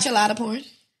you watch a lot of porn?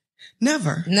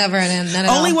 Never. None at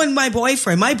all. Only when my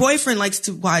boyfriend likes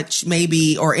to watch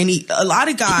a lot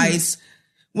of guys.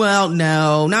 Well,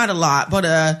 no, not a lot, but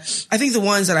I think the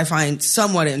ones that I find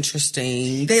somewhat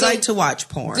interesting, they like to watch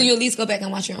porn. Do you at least go back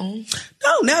and watch your own?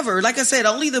 No, never. Like I said,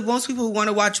 only the most people who want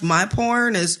to watch my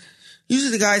porn is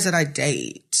usually the guys that I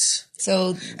date. So,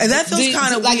 and that feels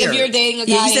kind of weird. Like if you're dating a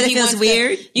guy, you said it feels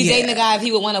weird. Dating a guy, if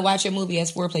he would want to watch your movie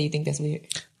as foreplay, you think that's weird?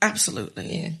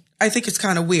 Absolutely. Yeah. I think it's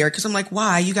kind of weird because I'm like,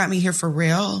 why? You got me here for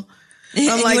real?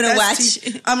 I'm like,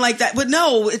 I'm like that. But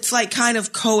no, it's like kind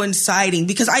of coinciding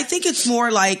because I think it's more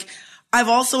like I've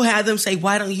also had them say,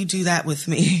 why don't you do that with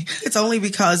me? It's only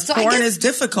because porn is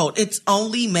difficult. It's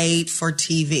only made for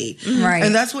TV. Right.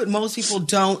 And that's what most people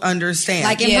don't understand.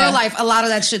 Like in real life, a lot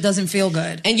of that shit doesn't feel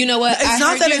good. And you know what? It's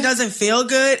not that it doesn't feel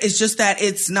good. It's just that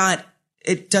it's not.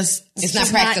 It's not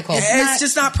practical. It's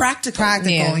just not practical.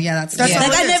 That's like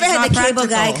I never had the cable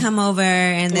guy come over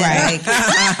and then like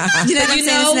it's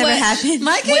never happened.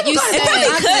 My cable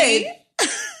guy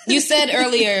You said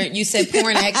earlier, you said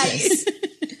porn actress.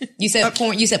 You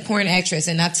said porn actress,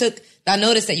 and I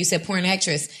noticed that you said porn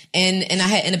actress, and I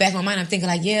had in the back of my mind, I'm thinking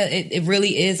like, it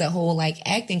really is a whole like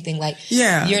acting thing. Like,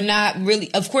 you're not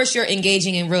really, of course you're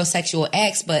engaging in real sexual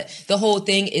acts, but the whole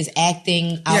thing is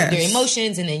acting out your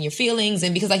emotions and then your feelings.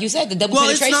 And because like you said, the double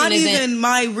penetration it's not even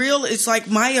it's like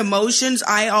my emotions.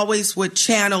 I always would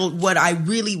channel what I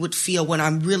really would feel when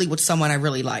I'm really with someone I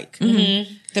really like.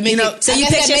 Mm-hmm. So you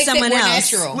picture someone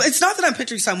else. Well, it's not that I'm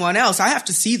picturing someone else. I have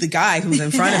to see the guy who's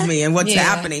in front of me and what's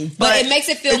happening. But it makes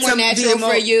it feel more natural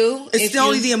for you. It's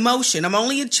only the emotion. I'm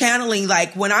only channeling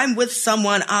like when I'm with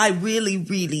someone I really,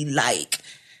 really like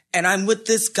and I'm with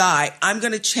this guy, I'm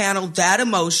going to channel that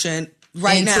emotion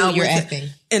now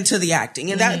into the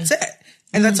acting. And that's it.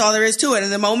 And that's all there is to it.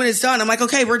 And the moment it's done, I'm like,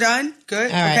 okay, we're done. Good.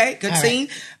 Okay. Good scene.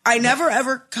 I never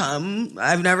ever come.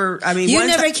 You never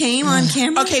came on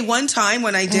camera? Okay. One time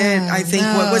when I did, I think,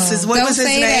 what was his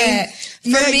name? That. For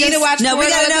me to watch porn all the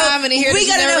time and to hear we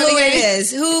gotta know who it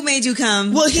is. Who made you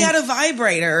come? Well, he had a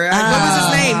vibrator. What was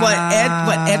his name?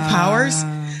 Ed Powers?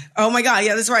 Oh my God.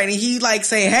 Yeah, that's right. And he like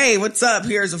say, hey, what's up?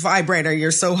 Here's a vibrator.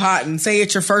 You're so hot. And say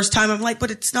it's your first time. I'm like,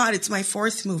 but it's not. It's my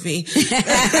fourth movie. This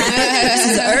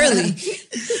is early.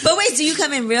 But wait, do you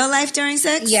come in real life during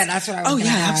sex? Yeah, that's what I was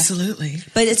gonna ask. Absolutely.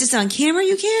 But it's just on camera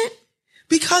you can't?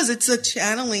 Because it's a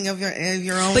channeling of your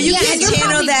own. But you can't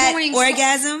channel that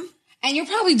orgasm? And you're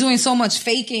probably doing so much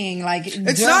faking, like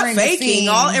it's not faking.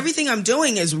 Everything I'm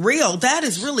doing is real. That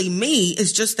is really me.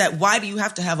 It's just that why do you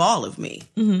have to have all of me?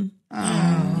 Mm-hmm.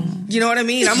 You know what I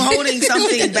mean? I'm holding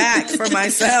something back for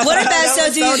myself. What about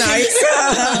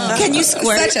nice. Can you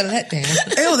squirt? Such a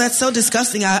letdown. Ew, that's so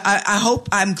disgusting.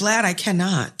 I'm glad I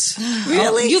cannot.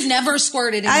 Really? You've never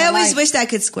squirted in I your always life. wished I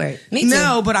could squirt. Me too.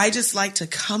 No, but I just like to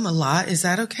come a lot. Is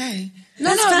that okay?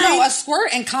 No. A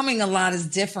squirt and coming a lot is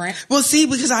different. Well, see,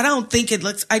 because I don't think it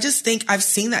looks. I just think I've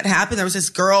seen that happen. There was this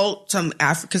girl,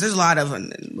 because there's a lot of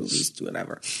them in movies,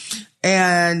 whatever.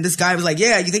 And this guy was like,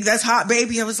 "Yeah, you think that's hot,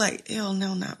 baby?" I was like, "Ew,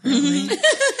 no, not really."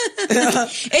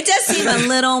 It does seem a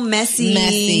little messy.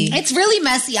 It's really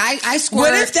messy. I squirt.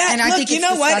 What if that? And look, I think you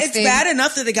know what? disgusting. It's bad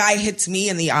enough that the guy hits me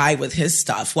in the eye with his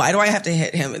stuff. Why do I have to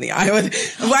hit him in the eye with?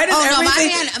 Why does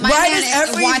everything?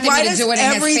 Why does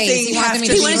everything have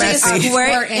to be messy?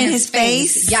 Squirt in his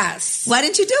face? Yes. Why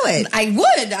didn't you do it?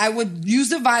 I would use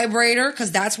the vibrator because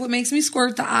that's what makes me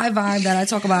squirt, the eye vibe that I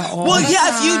talk about all the time.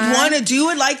 If you'd want to do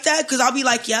it like that, because I'll be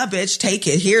like, yeah, bitch, take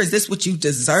it. Here, is this what you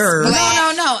deserve?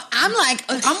 No. I'm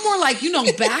more like,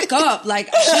 back up.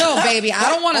 Like, chill, baby. I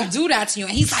don't want to do that to you.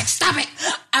 And he's like, stop it.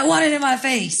 I want it in my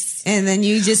face. And then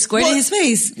you just squirt in his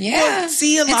face. Yeah. Well,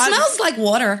 see, it smells like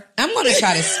water. I'm going to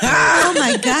try to squirt. Oh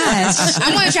my gosh.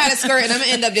 I'm going to try to squirt and I'm going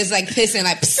to end up just like pissing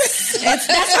like that's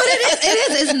what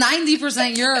it is. It's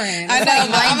 90% urine. I know.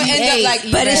 I'm going to end up like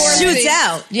but it shoots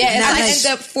out. Yeah, and I'm going to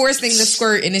end up forcing the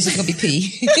squirt and it's just going to be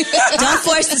pee. Don't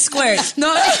force the squirt.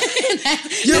 No.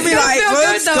 You'll be like,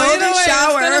 let's go to the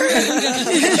shower.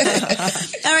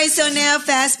 All right, so now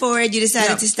fast forward, you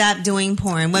decided to stop doing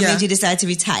porn. What made you decide to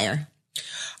retire?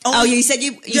 Oh, you said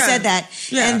you said that.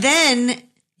 Yeah. And then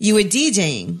you were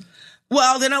DJing.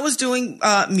 Well, then I was doing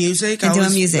music.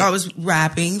 I was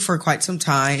rapping for quite some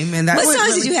time, and what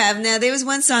songs did you have? Now there was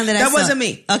one song that wasn't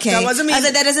me. Okay, that wasn't me.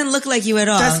 That doesn't look like you at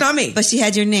all. That's not me. But she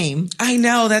had your name. I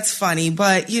know, that's funny,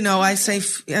 but I say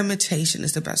imitation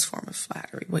is the best form of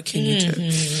flattery. What can you do?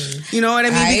 You know what I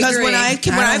mean? Because agree. when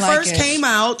I first came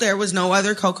out, there was no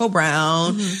other Coco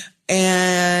Brown,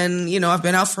 and I've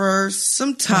been out for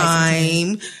some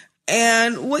time,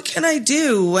 and what can I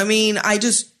do? I mean, I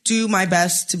just do my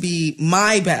best to be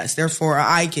my best. Therefore,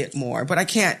 I get more. But I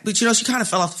can't. But she kind of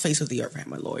fell off the face of the earth. I had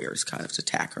my lawyers kind of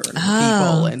attack her and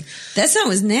people. And that song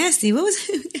was nasty. What was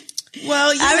it?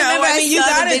 Well, you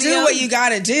gotta do what you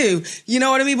gotta do. You know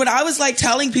what I mean? But I was like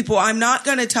telling people, I'm not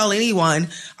gonna tell anyone.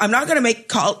 I'm not gonna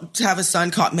have a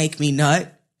son called Make Me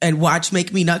Nut and watch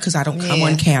Make Me Nut because I don't come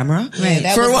on camera. Right.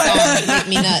 That was Make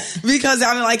Me Nut. Because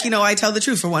I'm like, I tell the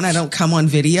truth. For one, I don't come on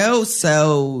video,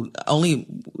 so only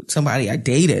somebody I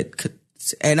dated could.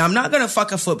 And I'm not going to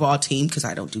fuck a football team because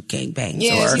I don't do gangbangs.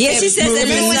 She says that.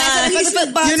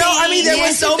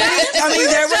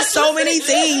 There were so many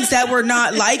things that were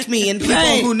not like me, and people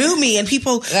who knew me, and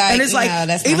people, and it's like,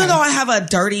 even though I have a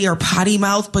dirty or potty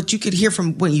mouth, but you could hear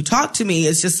from when you talk to me,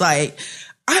 it's just like,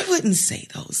 I wouldn't say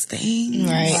those things.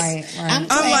 Right.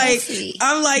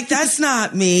 I'm like, that's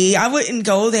not me. I wouldn't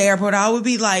go there, but I would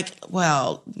be like,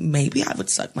 well, maybe I would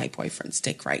suck my boyfriend's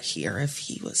dick right here if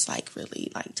he was like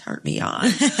really like turned me on.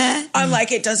 I'm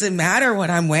like, it doesn't matter what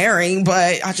I'm wearing,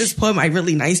 but I just put my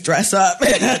really nice dress up. Do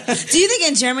you think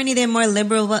in Germany they're more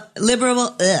liberal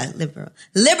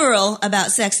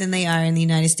about sex than they are in the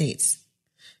United States?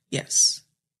 Yes.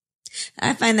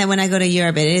 I find that when I go to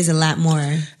Europe, it is a lot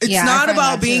more. It's not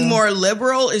about being more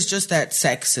liberal. It's just that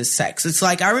sex is sex. It's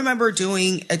like, I remember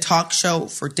doing a talk show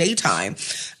for daytime,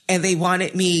 and they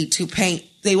wanted me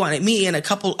and a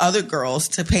couple other girls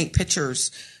to paint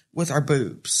pictures with our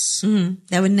boobs. Mm-hmm.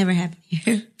 That would never happen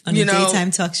here on a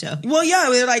daytime talk show. Well, yeah,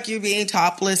 they're like you being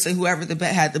topless and whoever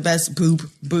had the best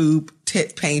boob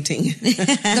tit painting.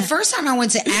 The first time I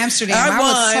went to Amsterdam,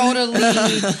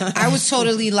 I was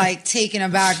totally like taken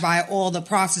aback by all the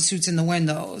prostitutes in the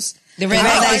windows. The red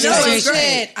light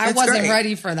district. I wasn't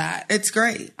ready for that. It's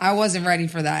great. I wasn't ready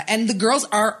for that. And the girls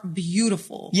are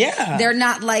beautiful. Yeah. They're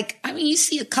not like, you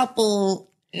see a couple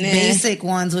basic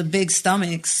ones with big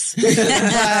stomachs.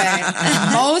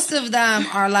 But most of them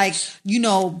are like,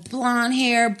 blonde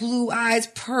hair, blue eyes,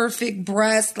 perfect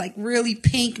breasts, like really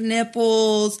pink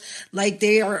nipples. Like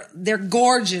they're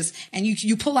gorgeous. And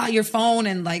you pull out your phone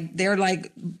and like, they're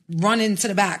like running to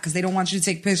the back because they don't want you to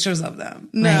take pictures of them.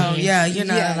 No, you're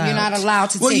not allowed. You're not allowed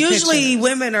to take pictures. Well, usually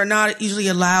women are not usually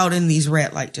allowed in these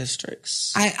red light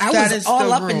districts. I was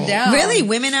all up and down. Really?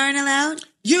 Women aren't allowed?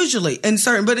 Usually,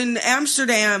 but in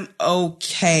Amsterdam,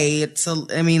 okay, that's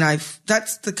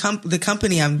the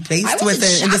company I'm based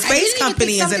with, and the space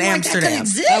company is in Amsterdam.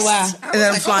 Oh wow! And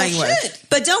I'm flying with.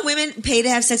 But don't women pay to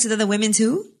have sex with other women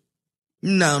too?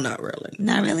 No, not really.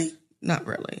 Not really? Not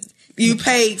really. You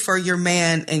pay for your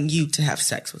man and you to have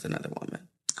sex with another woman.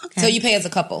 Okay. So you pay as a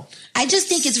couple. I just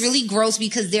think it's really gross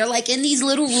because they're like in these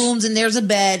little rooms and there's a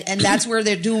bed and that's where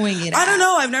they're doing it. I don't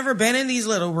know. I've never been in these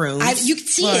little rooms. You can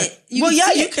see it.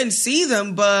 You can see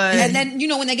them, but... And then,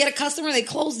 when they get a customer, they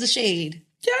close the shade.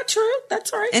 Yeah, true.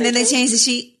 That's right. And then they change the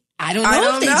sheet. I don't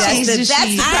know if they changed the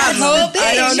sheet.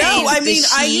 I don't know.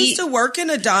 I used to work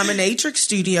in a dominatrix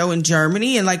studio in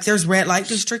Germany, and like there's red light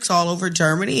districts all over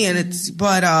Germany, and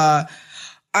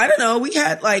I don't know. We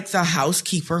had like the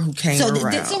housekeeper who came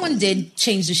around. Someone did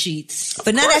change the sheets.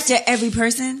 But not after every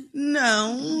person?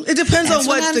 No. It depends on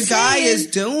what the guy is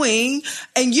doing.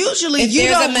 And usually if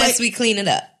there's a mess, we clean it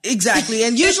up. Exactly.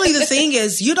 And usually the thing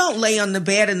is you don't lay on the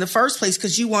bed in the first place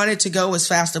because you want it to go as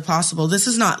fast as possible. This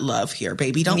is not love here,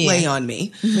 baby. Don't lay on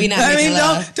me. We're not making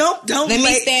love. Don't Let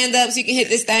me stand up so you can hit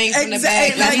this thing from the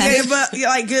back.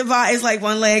 Like goodbye is like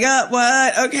one leg up.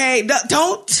 What? Okay.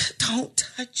 Don't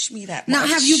touch me that much. Now,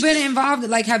 have you been involved?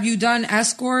 Like, have you done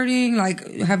escorting? Like,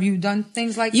 have you done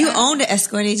things like that? You owned an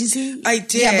escort agency? I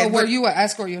did. Yeah, but were you an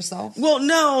escort yourself? Well,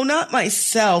 no, not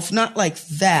myself. Not like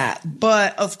that.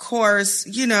 But of course,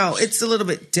 it's a little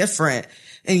bit different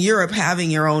in Europe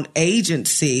having your own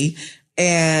agency.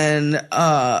 And,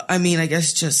 I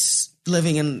guess just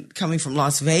coming from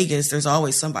Las Vegas, there's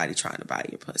always somebody trying to buy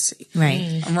your pussy.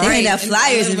 Right. They hand out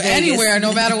flyers in Vegas. Anywhere,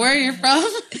 no matter where you're from.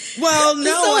 Well,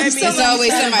 no, there's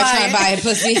always somebody trying to buy a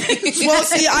pussy. Well,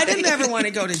 see, I didn't ever want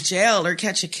to go to jail or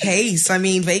catch a case.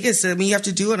 Vegas, you have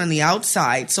to do it on the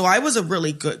outside. So I was a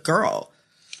really good girl.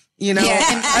 You know,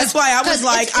 that's why I was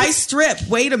like, I strip.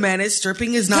 Wait a minute,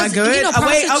 stripping is not good. You know,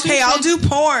 wait, okay, I'll do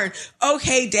porn.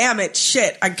 Okay, damn it,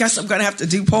 shit. I guess I'm gonna have to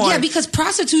do porn. Yeah, because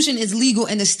prostitution is legal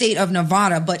in the state of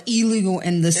Nevada, but illegal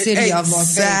in the city of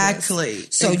Las Vegas. Exactly.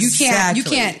 So you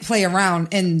can't play around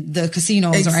in the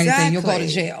casinos or anything. You'll go to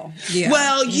jail. Yeah.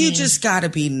 Well, you just gotta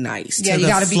be nice to you the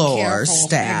gotta floor be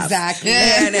staff, exactly,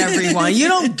 and everyone. You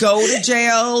don't go to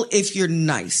jail if you're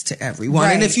nice to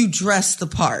everyone, and if you dress the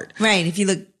part. Right. If you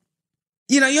look.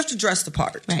 You know, you have to dress the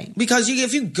part. Right. Because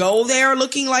if you go there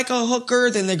looking like a hooker,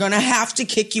 then they're going to have to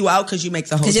kick you out because you make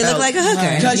the hotel. Because you look like a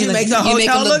hooker. Because you make the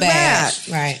hotel look bad.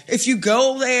 Right. If you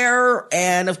go there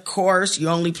and, of course, you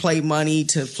only play money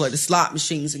to play the slot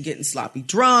machines and getting sloppy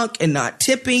drunk and not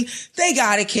tipping, they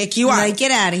got to kick you out. Like,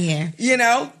 get out of here. You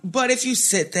know? But if you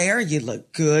sit there, you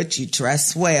look good, you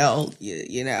dress well,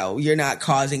 you know, you're not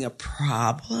causing a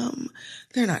problem.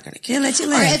 They're not going to kill let you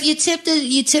live. Or if you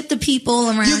tip the people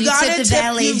around, you tip the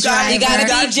valet driver. You got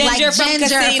to be Ginger from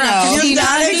Casino.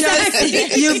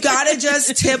 You've got to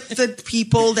just tip the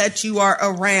people that you are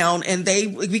around, and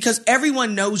because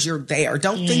everyone knows you're there.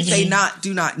 Don't think they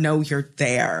do not know you're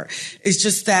there. It's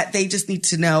just that they just need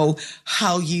to know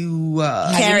how you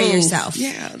carry yourself.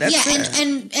 Yeah, that's it.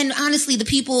 And honestly, the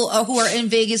people who are in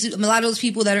Vegas, a lot of those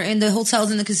people that are in the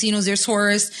hotels and the casinos, they're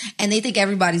tourists, and they think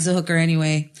everybody's a hooker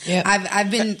anyway. Yep. I've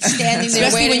been standing there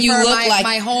especially waiting when you for look like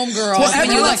my homegirl.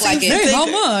 when you look like it. Hey, how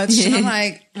much? And I'm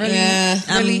like, really? Yeah.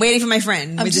 Really? I'm waiting for my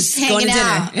friend. I'm We're just going hanging to dinner.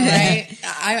 out, right?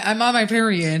 I'm on my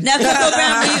period. Now, Coco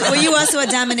Brown, were you also a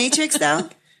dominatrix though?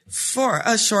 For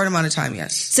a short amount of time,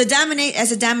 yes. So as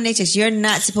a dominatrix, you're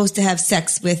not supposed to have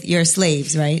sex with your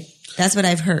slaves, right? That's what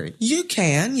I've heard. You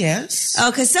can, yes. Oh,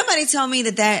 because somebody told me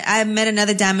that I met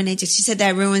another dominatrix. She said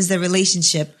that ruins the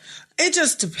relationship. It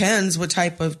just depends what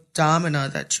type of domina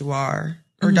that you are.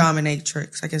 Or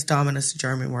dominatrix. I guess domina is a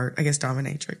German word. I guess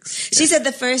dominatrix. Yeah. She said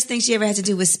the first thing she ever had to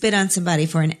do was spit on somebody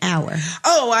for an hour.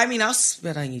 Oh, I mean, I'll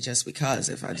spit on you just because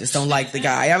if I just don't like the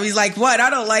guy. I was like, what? I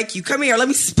don't like you. Come here. Let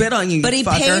me spit on you. But he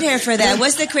fucker. paid her for that.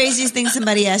 What's the craziest thing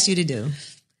somebody asked you to do?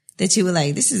 That you were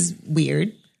like, this is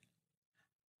weird.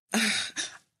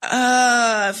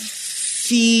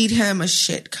 Feed him a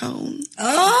shit cone.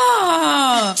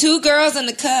 Oh, 2 girls in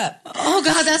the cup. Oh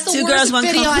God, that's the worst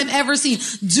video I've ever seen.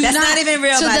 That's not even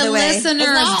real, by the way.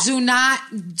 Listeners,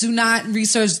 do not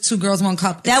research 2 girls, 1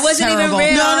 cup. That wasn't even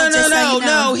real.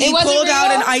 No. He pulled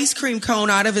out an ice cream cone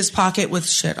out of his pocket with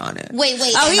shit on it. Wait.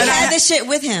 Oh, he had the shit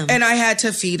with him, and I had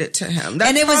to feed it to him. That's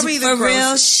and it was for real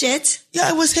real shit.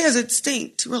 Yeah, it was his. It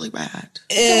stinked really bad.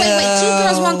 So wait, 2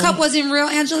 girls, 1 cup wasn't real.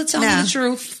 Angela, tell me the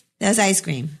truth. That's ice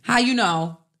cream. How you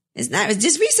know? It's not.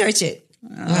 Just research it.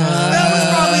 That was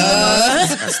probably the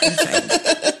most disgusting thing.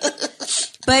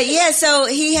 But yeah, so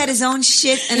he had his own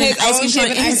shit and his ice cream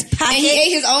cone in his pocket. And he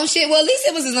ate his own shit. Well, at least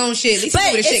it was his own shit. At least but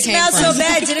where the it shit smelled came from. so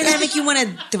bad. Didn't that make you want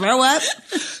to throw up?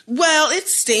 Well, it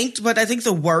stinked, but I think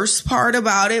the worst part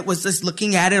about it was just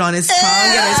looking at it on his tongue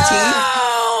and his teeth.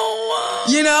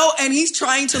 You know, and he's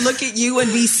trying to look at you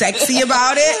and be sexy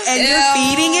about it, and you're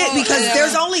feeding it because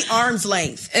there's only arm's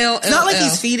length. It's not like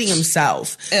he's feeding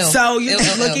himself. So you're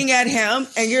just looking at him,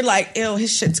 and you're like, ew,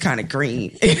 his shit's kind of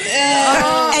green.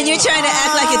 And you're trying to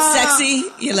act like it's sexy.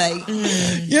 You're like,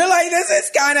 You're like, this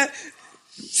is kind of...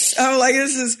 I'm like,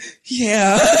 this is,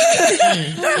 yeah.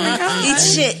 Eat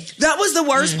shit. That was the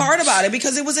worst part about it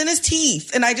because it was in his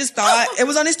teeth. And I just thought it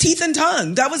was on his teeth and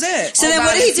tongue. That was it. So then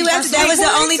what did he do after that? Was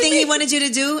the only thing he wanted you to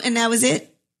do? And that was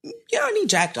it? Yeah, and he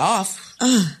jacked off.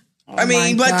 I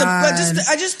mean,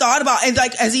 I just thought about, and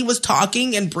like as he was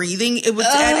talking and breathing, it was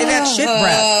it had shit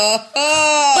breath.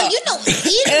 But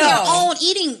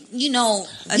eating,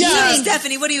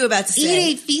 Stephanie, what are you about to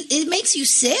say? It makes you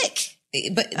sick.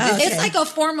 But it's like a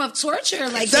form of torture.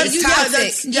 Like it's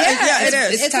toxic. Yeah, it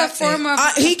is. It's a form of.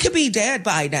 He could be dead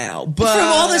by now, but from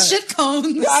all the shit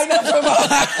cones. I know.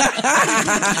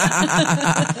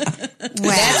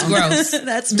 Wow, that's gross.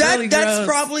 That's really gross. That's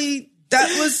probably. That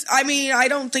was, I mean, I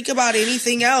don't think about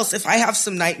anything else. If I have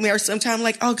some nightmares sometime, I'm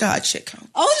like, oh God, shit cones.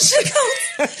 Oh, shit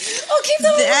cones. Oh, keep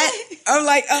them away. I'm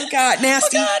like, oh God,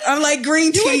 nasty. Oh God. I'm like,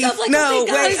 green tea. Like, no,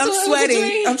 oh wait, God, I'm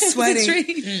sweating. I'm sweating.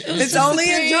 It's only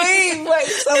a dream. Wait,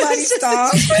 somebody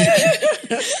stop.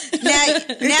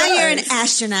 Now you're an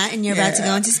astronaut and you're about to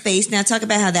go into space. Now talk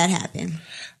about how that happened.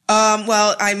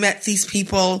 Well, I met these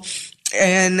people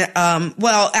and,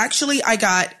 actually I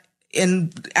got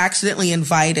accidentally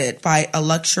invited by a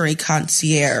luxury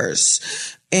concierge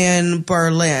in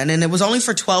Berlin, and it was only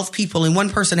for 12 people, and one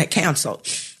person had canceled.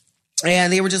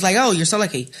 And they were just like, "Oh, you're so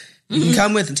lucky. You can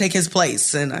come with and take his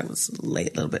place." And I was a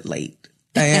little bit late.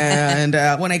 And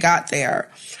when I got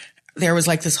there, there was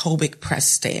like this whole big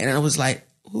press stand, and I was like,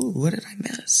 ooh, what did I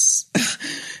miss?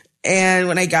 And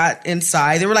when I got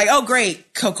inside, they were like, oh,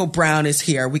 great. Coco Brown is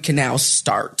here. We can now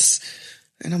start.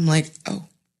 And I'm like, oh,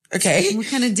 okay. What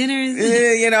kind of dinner is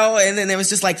it? You know, and then there was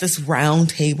just like this round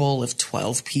table of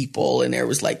 12 people, and there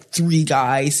was like 3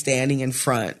 guys standing in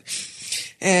front.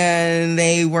 And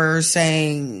they were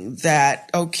saying that,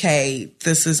 okay,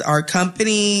 this is our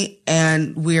company,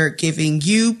 and we're giving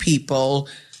you people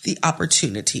the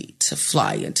opportunity to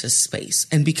fly into space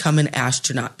and become an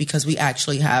astronaut, because we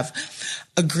actually have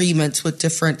agreements with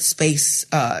different space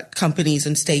companies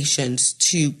and stations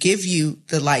to give you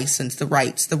the license, the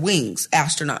rights, the wings,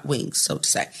 astronaut wings, so to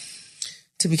say,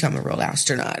 to become a real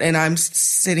astronaut. And I'm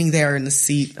sitting there in the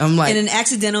seat. I'm like, in an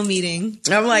accidental meeting.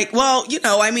 I'm like, well, you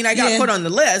know, I mean, I got put on the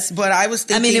list, but I was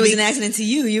thinking. I mean, it was an accident to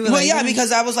you. You were well, yeah,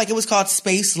 because I was like, it was called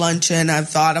Space Luncheon. I'm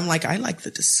like, I like the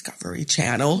Discovery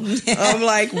Channel. I'm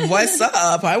like, what's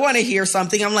up? I want to hear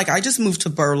something. I'm like, I just moved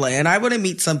to Berlin. I want to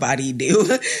meet somebody new.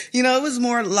 You know, it was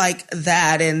more like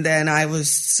that. And then I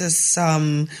was just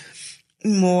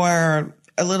more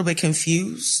a little bit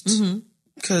confused. Mm-hmm.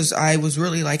 Because I was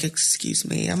really like, excuse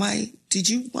me, did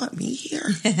you want me here?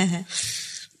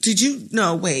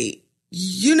 No, wait,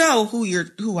 you know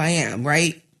who I am,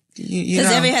 right?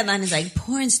 Because every headline is like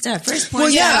porn star, first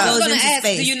porn star goes I was into ask,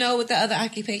 space. Do you know what the other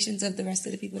occupations of the rest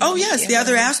of the people? Oh yes, the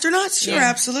other astronauts? Sure,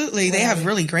 absolutely. They have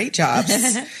really great jobs.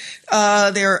 There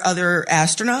are other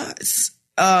astronauts.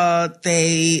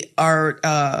 They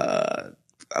are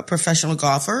professional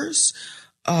golfers.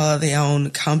 They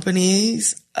own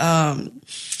companies.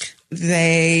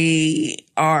 They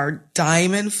are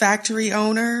diamond factory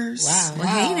owners. Wow. Well,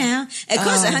 hey now. It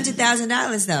costs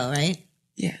 $100,000 though, right?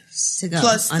 Yes. To go.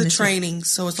 Plus the training.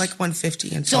 So it's like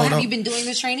 $150 in total. So have you been doing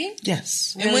this training?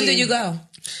 Yes. And when did you go?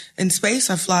 In space,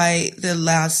 I fly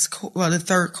the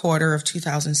third quarter of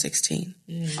 2016.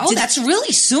 Oh, that's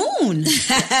really soon.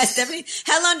 Stephanie,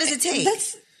 how long does it take?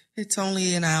 It's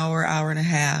only an hour and a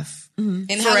half. Mm-hmm.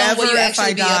 And how long will you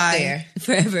actually be up there?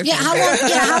 Forever. Yeah,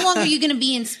 how long are you going to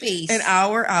be in space? An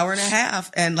hour and a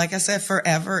half. And like I said,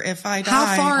 forever if I die.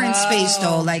 How far in space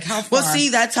though? Like how far? Well, see,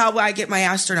 that's how I get my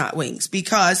astronaut wings,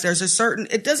 because there's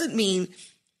it doesn't mean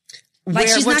like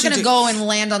she's not going to go and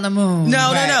land on the moon.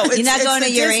 No. You're not going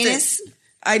to Uranus?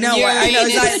 I know. I know. I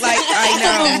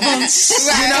know.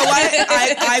 You know what?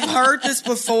 I've heard this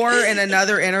before in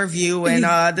another interview, and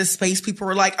the space people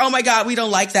were like, "Oh my God, we don't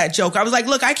like that joke." I was like,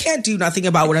 "Look, I can't do nothing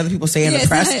about what other people say in the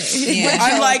press."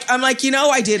 I'm like, you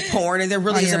know, I did porn, and there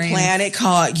really is a planet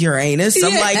called Uranus.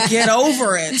 I'm like, get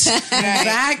over it.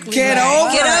 Exactly. Get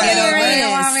over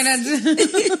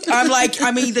Uranus. I'm like, I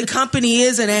mean, the company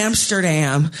is in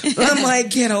Amsterdam. I'm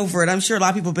like, get over it. I'm sure a lot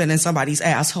of people have been in somebody's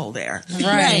asshole there.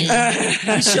 Right.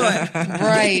 I'm sure.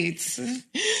 Right.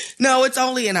 No, it's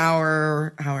only an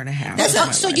hour and a half.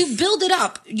 So you build it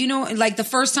up, you know, like the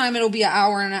first time it'll be an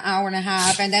hour and a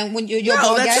half. And then when you'll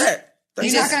go that's again. It.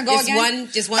 You're not going to go again?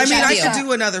 Just one I mean, I deal. could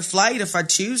do another flight if I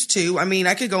choose to. I mean,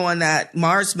 I could go on that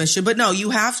Mars mission, but no,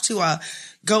 you have to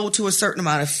go to a certain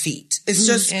amount of feet. It's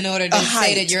just in order to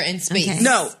say that you're in space. Okay.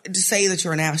 No, to say that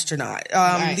you're an astronaut.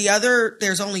 Right.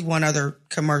 There's only one other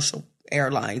commercial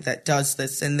airline that does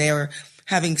this, and they're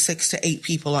having 6 to 8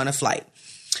 people on a flight.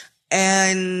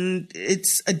 And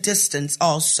it's a distance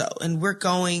also. And we're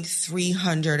going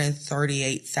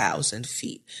 338,000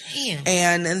 feet. Damn.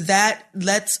 And that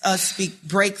lets us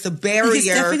break the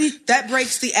barrier. That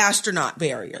breaks the astronaut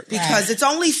barrier, because it's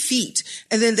only feet.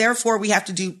 And then therefore we have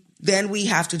to do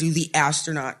the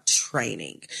astronaut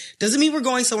training. Doesn't mean we're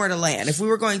going somewhere to land. If we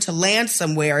were going to land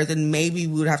somewhere, then maybe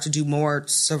we would have to do more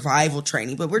survival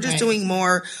training. But we're just doing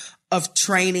more of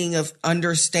training, of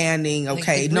understanding,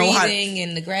 okay, like the breathing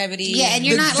and the gravity. Yeah, and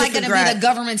you're not like going to be the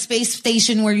government space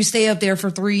station where you stay up there for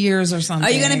 3 years or something.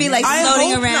 Are you going to be like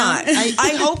floating around?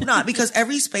 I hope not, because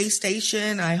every space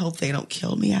station, I hope they don't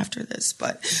kill me after this,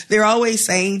 but they're always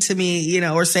saying to me, you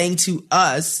know, or saying to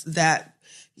us that,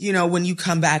 you know, when you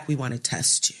come back, we want to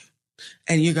test you.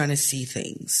 And you're going to see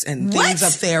things, and things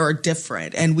up there are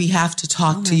different, and we have to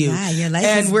talk to you. God, your life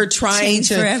and we're trying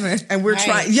to, forever. And we're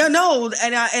trying. Yeah, no.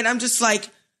 And I'm just like,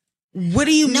 what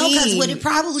do you mean? No, because what it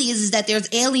probably is that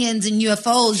there's aliens and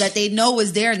UFOs that they know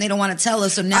is there and they don't want to tell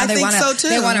us. So now they want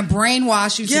to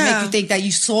brainwash you to make you think that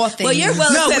you saw things. Well, you're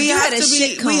we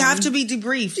have to be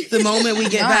debriefed the moment we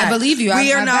get back. I believe you.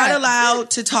 We are not allowed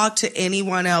to talk to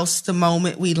anyone else the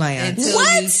moment we land.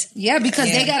 What? Yeah,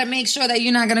 because they got to make sure that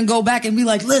you're not going to go back and be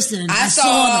like, listen, I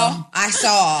saw them. I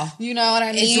saw. You know what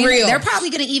I mean? It's real. They're probably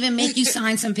going to even make you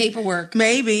sign some paperwork.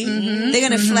 Maybe. Mm-hmm. They're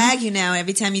going to flag you now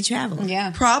every time you travel.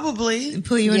 Yeah. Probably. Probably.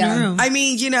 Pull you in the room. I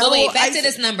mean, you know. Oh, wait, back to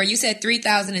this number. You said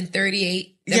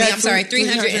 3,038. I'm sorry,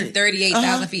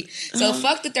 338,000 feet. So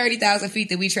fuck the 30,000 feet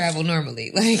that we travel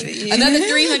normally. Like another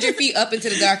 300 feet up into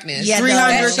the darkness. Yeah,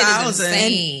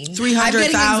 300,000. 300,000. I'm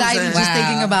getting anxiety just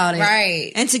thinking about it.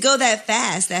 Right. And to go that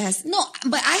fast, No,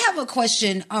 but I have a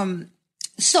question.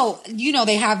 So, you know,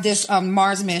 they have this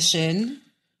Mars mission.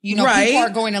 You know, people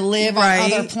are going to live on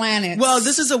other planets. Well,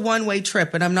 this is a one-way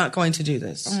trip, and I'm not going to do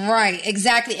this. Right,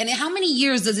 exactly. And how many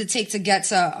years does it take to get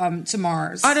to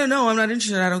Mars? I don't know. I'm not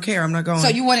interested. I don't care. I'm not going. So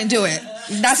you wouldn't do it?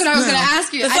 That's what I was going to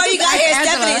ask you. Before you got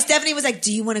here, Stephanie was like,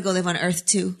 do you want to go live on Earth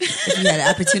too? If you had an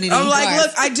opportunity. I'm like, look,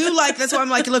 I do like, that's why I'm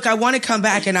like, look, I want to come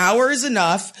back. An hour is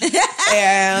enough.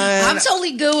 And I'm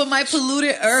totally good with my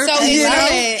polluted Earth. So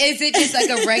is it just like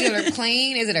a regular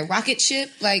plane? Is it a rocket ship?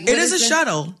 Like it is a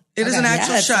shuttle. It is an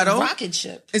actual shuttle. It's a rocket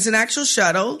ship. It's an actual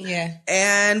shuttle. Yeah.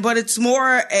 But it's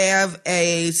more of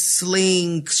a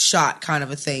slingshot kind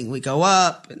of a thing. We go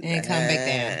up and come back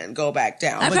down. And go back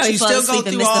down. But you still go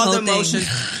through all the motion.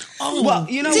 Well,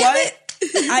 you know what?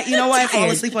 You know what? I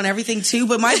fall asleep on everything too.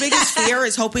 But my biggest fear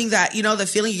is hoping that, you know, the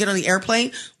feeling you get on the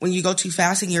airplane when you go too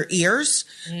fast in your ears.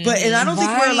 And I don't think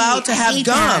we're allowed to have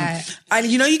gum.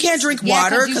 You know, you can't drink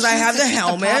water because I have the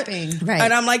helmet.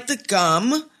 And I'm like, the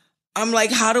gum. I'm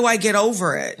like, how do I get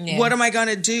over it? Yeah. What am I going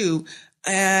to do?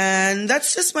 And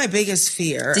that's just my biggest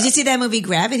fear. Did you see that movie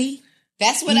Gravity?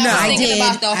 That's what I was thinking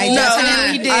about the whole time.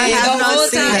 I have not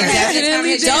seen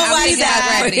it. Don't watch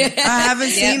that. I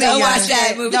haven't seen it. Don't watch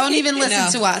that movie. Don't even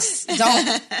listen to us.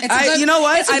 Don't. You know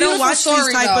what? I don't watch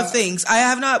these type of things.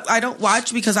 I don't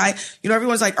watch because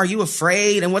everyone's like, are you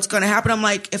afraid? And what's going to happen? I'm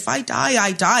like, if I die,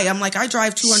 I die. I'm like, I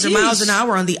drive 200 miles an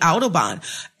hour on the Autobahn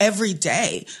every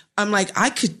day. I'm like, I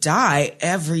could die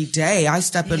every day I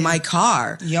step in my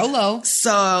car. YOLO.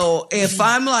 So if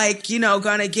I'm like,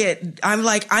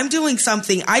 I'm doing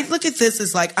something. I look at this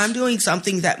as like, I'm doing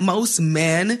something that most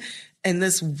men in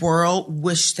this world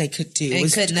wish they could do.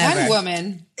 It could never. And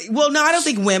women. Well, no, I don't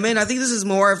think women. I think this is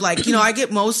more of like, I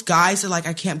get most guys are like,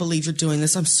 I can't believe you're doing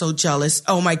this. I'm so jealous.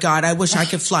 Oh my God. I wish I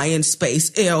could fly in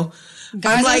space. Ew.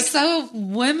 Guys are so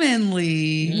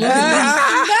womenly.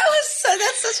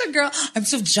 That's such a girl. I'm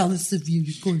so jealous of you.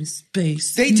 You're going to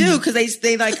space. They do because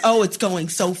they like, oh, it's going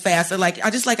so fast. They're like,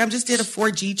 I'm just did a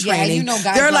 4G training. Yeah,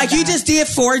 guys. They're like, you just did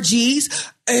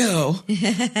 4Gs. Ew.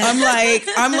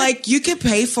 I'm like, you could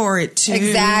pay for it too.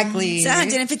 Exactly. It's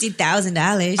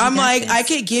 $150,000. I'm like, I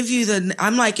could give you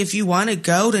I'm like, if you want to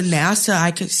go to NASA,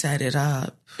 I could set it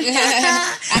up.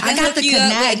 I got the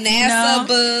connect, NASA,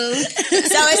 boo.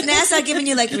 So is NASA giving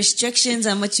you like restrictions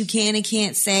on what you can and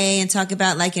can't say and talk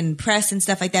about like in press and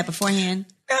stuff like that beforehand?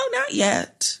 No, not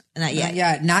yet. Not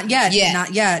yet. Not yet.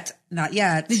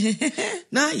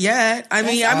 I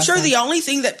mean, I'm sure the only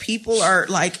thing that people are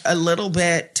like a little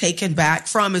bit taken back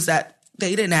from is that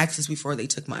they didn't ask us before they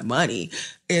took my money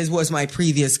was my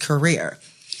previous career.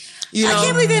 I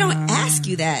can't believe they don't ask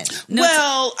you that. No,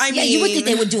 well, I mean, you would think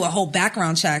they would do a whole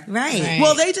background check, right?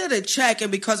 Well, they did a check,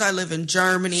 and because I live in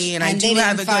Germany, and I do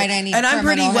have any and I'm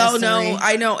pretty well known.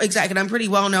 I know exactly. And I'm pretty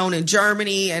well known in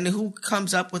Germany, and who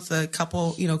comes up with a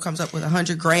couple? Comes up with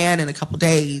 $100,000 in a couple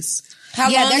days. How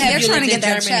long have you trying to get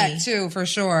that check too, for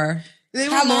sure.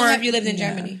 How long have you lived in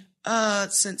Germany?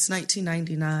 Since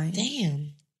 1999.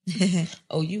 Damn.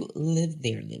 Oh, you lived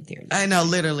there. I know,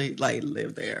 literally, like,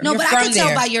 lived there. No, but I can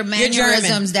tell by your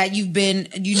mannerisms that you've been,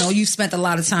 you've spent a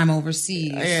lot of time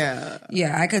overseas. Yeah,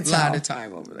 I could tell. A lot of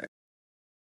time over there.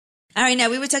 All right, now,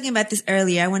 we were talking about this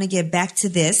earlier. I want to get back to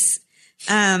this.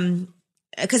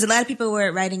 Because a lot of people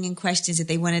were writing in questions that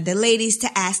they wanted the ladies to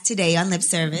ask today on Lip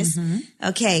Service. Mm-hmm.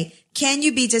 Okay, can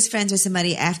you be just friends with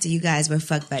somebody after you guys were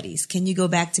fuck buddies? Can you go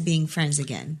back to being friends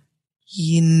again?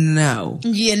 You know.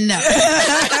 Yeah,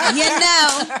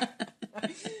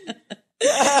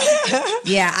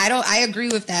 I agree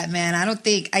with that, man. I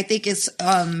think it's,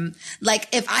 like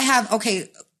if I have,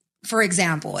 for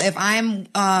example, if I'm,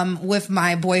 with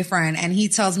my boyfriend and he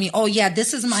tells me, oh yeah,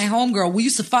 this is my homegirl. We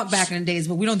used to fuck back in the days,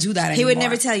 but we don't do that anymore. He would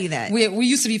never tell you that. We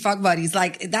used to be fuck buddies.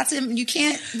 Like that's him. You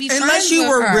can't be friends unless you with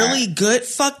were her. really good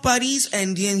fuck buddies.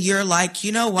 And then you're like,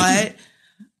 you know what?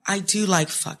 I do like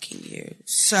fucking you.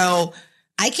 So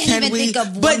I can't even think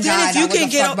of one guy that was a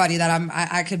fuck buddy that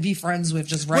I could be friends with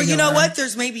just regular. Well, you know what?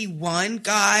 There's maybe one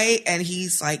guy and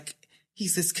he's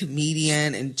this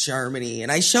comedian in Germany.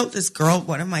 And I showed this girl,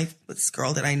 this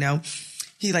girl that I know.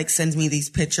 He like sends me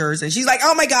these pictures and she's like,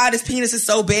 oh my God, his penis is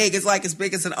so big. It's like as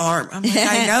big as an arm. I'm like,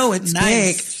 I know it's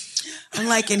big. I'm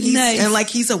like, and he's and like,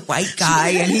 he's a white guy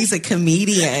and he's a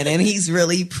comedian and he's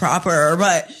really proper,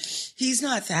 but He's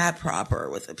not that proper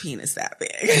with a penis that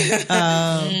big.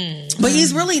 But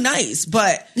he's really nice.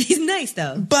 But he's nice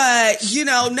though. But,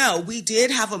 no, we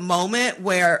did have a moment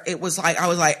where it was like, I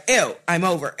was like, ew, I'm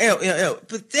over. Ew, ew, ew.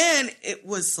 But then it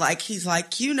was like, he's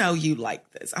like, you like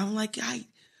this. I'm like, yeah,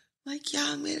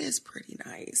 it is pretty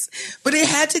nice. But it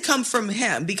had to come from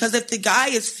him, because if the guy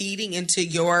is feeding into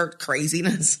your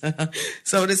craziness,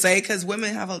 so to say, because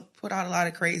women put out a lot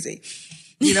of crazy.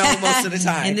 Most of the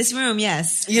time. In this room,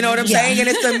 yes. You know what I'm saying? And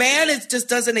if the man just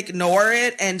doesn't ignore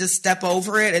it and just step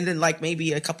over it, and then like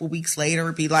maybe a couple weeks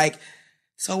later be like,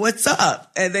 so what's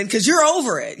up? And then, cause you're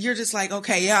over it. You're just like,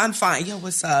 okay, yeah, I'm fine. Yo,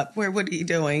 what's up? What are you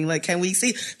doing? Like, can we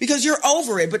see? Because you're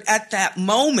over it. But at that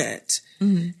moment,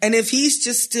 and if he's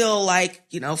just still like,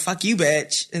 fuck you,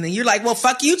 bitch. And then you're like, well,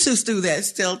 fuck you too, do that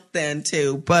still then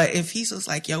too. But if he's just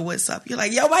like, yo, what's up? You're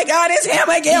like, yo, my God, it's him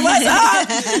again. What's up?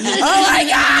 Oh my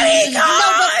God, he gone.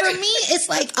 No, but for me, it's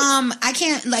like, I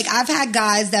can't, like, I've had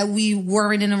guys that we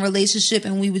weren't in a relationship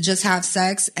and we would just have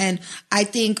sex. And I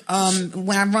think,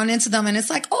 when I run into them and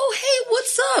it's like, oh, hey,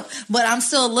 what's up? But I'm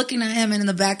still looking at him, and in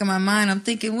the back of my mind, I'm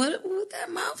thinking, what that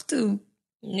mouth do?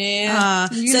 Yeah.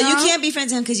 So you can't be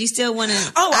friends with him because you still want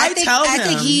to. Oh, I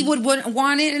think he would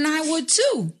want it, and I would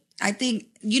too. I think,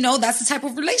 that's the type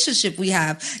of relationship we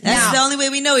have. That's the only way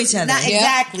we know each other.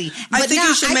 Exactly. I think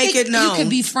you should make it known. You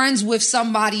could be friends with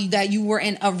somebody that you were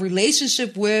in a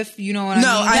relationship with. You know what I mean?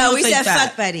 I don't think said that.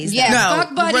 fuck buddies. Yeah, no,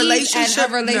 fuck buddies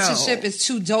and a relationship is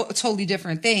two totally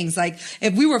different things. Like,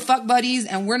 if we were fuck buddies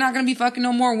and we're not going to be fucking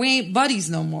no more, we ain't buddies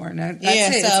no more. That's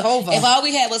it. So it's over. if all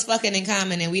we had was fucking in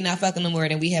common and we not fucking no more,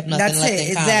 then we have nothing left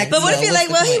in common. Exactly. But what if you're like,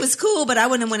 well, he was cool, but I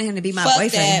wouldn't want him to be my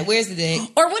boyfriend. That. Where's the dick?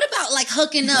 Or what about like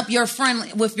hooking up your friend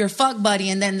with your fuck buddy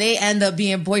and then they end up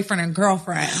being boyfriend and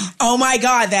girlfriend? Oh my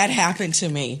God, that happened to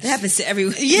me. That happens to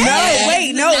everyone. Yeah. No,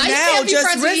 wait, no, now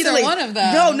just recently. One of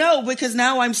them. No, because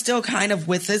now I'm still kind of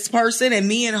with this person, and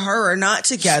me and her are not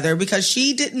together because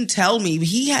she didn't tell me.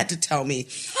 He had to tell me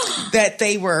that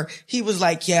he was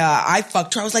like, yeah, I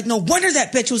fucked her. I was like, no wonder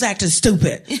that bitch was acting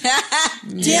stupid. Damn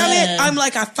it. I'm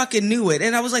like, I fucking knew it.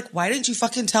 And I was like, why didn't you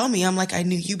fucking tell me? I'm like, I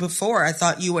knew you before. I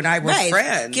thought you and I were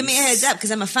friends. Give me a heads up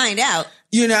because I'm going to find out.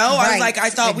 I was like, I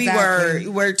thought we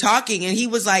were talking, and he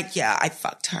was like, yeah, I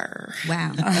fucked her.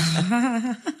 Wow.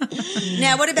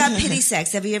 Now, what about pity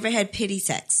sex? Have you ever had pity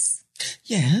sex?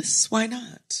 Yes, why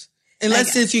not?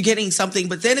 Unless if you're getting something,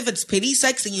 but then if it's pity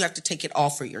sex, then you have to take it all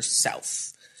for yourself.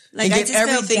 Like, and I get just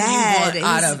everything feel bad. you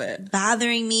want out of it.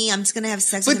 Bothering me. I'm just going to have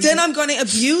sex with him. But then I'm going to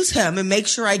abuse him and make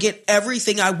sure I get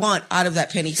everything I want out of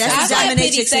that pity sex. I've had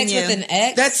pity sex with an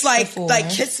ex. That's like, before.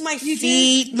 kiss my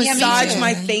feet, massage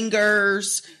my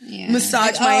fingers,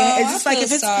 massage my, it's just like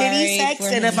if it's pity sex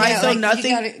and if I feel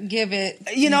nothing. You gotta give it.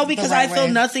 Because I feel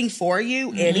nothing for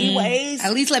you anyways.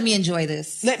 At least let me enjoy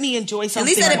this. Let me enjoy something.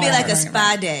 At least let it be like a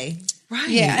spa day. Right.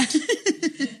 Yeah.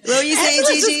 What were you saying,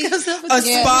 Gigi? A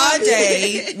spa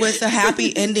day with a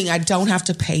happy ending I don't have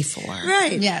to pay for.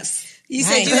 Right. Yes. You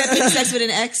said you had pity sex with an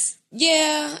ex?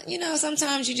 Yeah.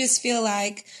 Sometimes you just feel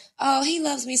like, oh, he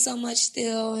loves me so much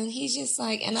still. And he's just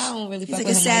like, and I don't really fuck with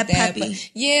him sad like that. puppy. But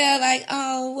yeah, like,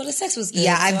 oh, well, the sex was good.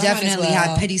 Yeah, so I've definitely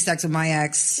had pity sex with my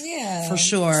ex. Yeah. For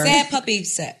sure. Sad puppy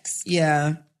sex.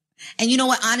 Yeah. And you know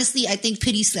what? Honestly, I think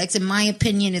pity sex, in my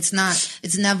opinion, it's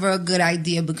never a good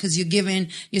idea because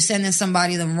you're sending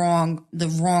somebody the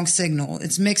wrong signal.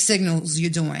 It's mixed signals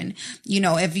you're doing.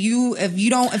 If you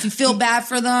feel bad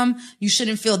for them, you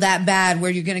shouldn't feel that bad where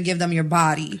you're going to give them your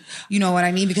body. You know what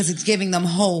I mean? Because it's giving them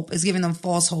hope. It's giving them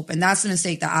false hope. And that's the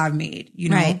mistake that I've made,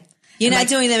 Right. You're not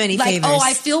doing them any favors. Oh,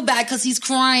 I feel bad because he's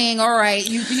crying. All right,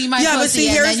 you need my pussy, but see,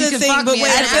 and here's then you the can thing, fuck but me. wait,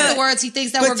 And afterwards, he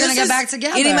thinks that we're going to get back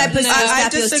together. You need my pussy. I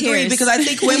disagree because I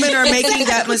think women are making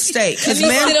that mistake. Because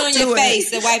men sit on your do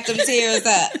face and wipe them tears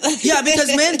up. Yeah,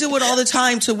 because men do it all the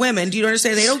time to women. Do you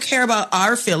understand? They don't care about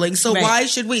our feelings, so why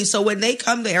should we? So when they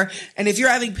come there, and if you're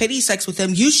having pity sex with them,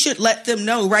 you should let them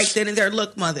know right then and there.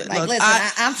 Look, mother, like, look,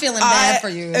 listen, I'm feeling bad for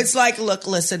you. It's like, look,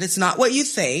 listen, it's not what you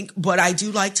think, but I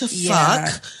do like to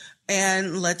fuck.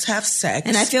 And let's have sex.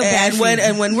 And I feel bad for you.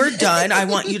 And when we're done, I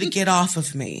want you to get off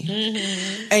of me.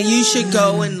 And you should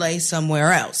go and lay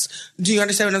somewhere else. Do you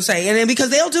understand what I'm saying? And then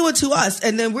because they'll do it to us.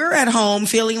 And then we're at home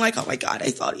feeling like, oh my God,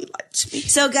 I thought he liked me.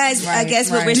 So guys, I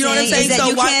guess what we're saying is that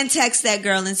you can text that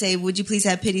girl and say, would you please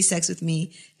have pity sex with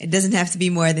me? It doesn't have to be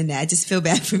more than that. Just feel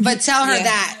bad for me. But tell her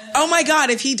that. Oh my God,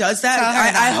 if he does that,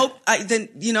 I hope, then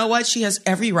you know what? She has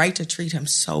every right to treat him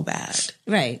so bad.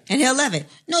 Right. And he'll love it.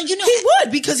 No, he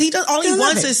would because he does, all he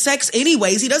wants is sex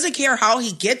anyways. He doesn't care how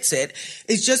he gets it.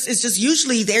 It's just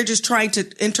usually they're just trying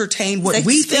to entertain what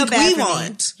we think we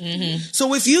want. Mm-hmm.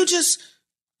 So if you just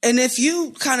And if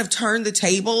you kind of turn the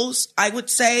tables, I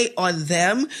would say, on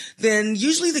them, then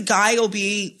usually the guy will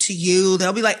be to you.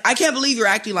 They'll be like, I can't believe you're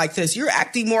acting like this. You're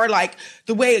acting more like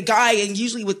the way a guy and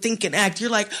usually would think and act. You're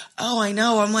like, oh, I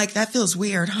know. I'm like, that feels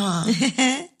weird, huh?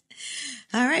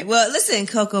 All right. Well, listen,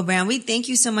 Coco Brown, we thank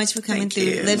you so much for coming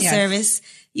through Lip Service.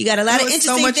 You got a lot of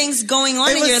interesting things going on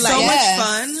in your life. It was so much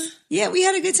fun. Yeah, we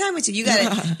had a good time with you. You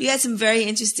got some very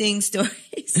interesting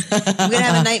stories. I'm gonna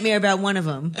have a nightmare about one of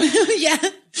them. Yeah.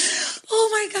 Oh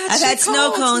my God. I've had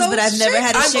snow cones, but I've never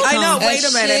had a shit cone. I know. Wait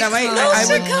a minute.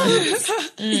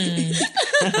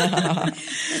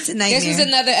 That's a nightmare. This was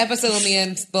another episode when me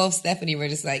and both Stephanie were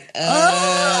just like, no.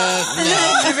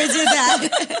 I never did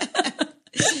that.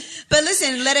 But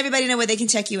listen, let everybody know where they can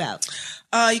check you out.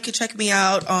 You can check me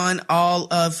out on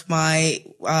all of my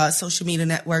social media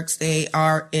networks.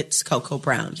 It's Coco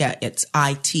Brown. Yeah, it's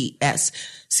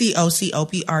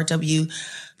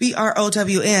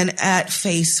ITSCOCOBRWBROWN at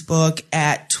Facebook,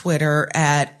 at Twitter,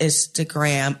 at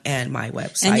Instagram, and my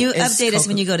website. And you update us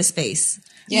when you go to space.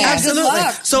 Yeah, absolutely.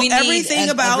 So everything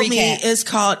about me is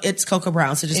called It's Coco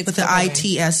Brown. So just put the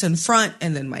ITS in front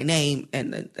and then my name,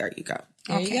 and then there you go.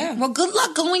 Okay. Well, good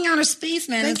luck going outer space,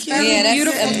 man. Thank it's you. very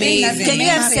beautiful. Amazing. Can you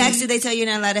have sex? Did they tell you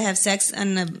you're not allowed to have sex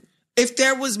on the... If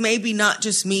there was maybe not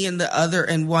just me and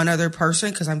one other person,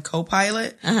 because I'm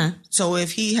co-pilot. So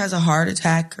if he has a heart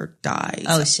attack or dies.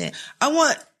 Oh, shit. I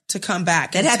want to come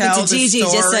back. That happened to Gigi,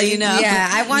 just so you know. Yeah,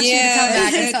 I want you to come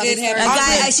back and tell the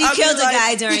story. She killed a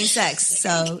guy during sex,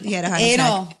 so he had a heart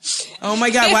attack. Oh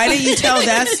my God, why didn't you tell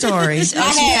that story? She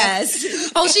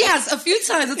has. Oh, she has a few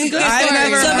times. It's a good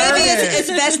story. So maybe it's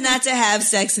best not to have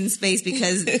sex in space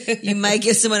because you might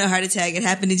give someone a heart attack. It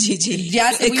happened to Gigi.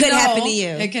 Yes, it could happen to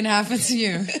you. It can happen to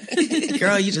you.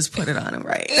 Girl, you just put it on him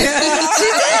right. She did.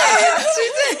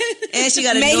 And she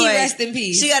got annoyed. May he rest in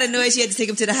peace. She got annoyed. She had to take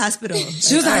him to the hospital.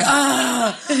 She was like,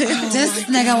 this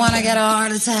nigga want to get a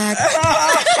heart attack.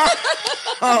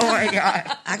 Oh my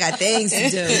God. I got things to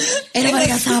do. Ain't nobody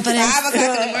got time for this. 5 o'clock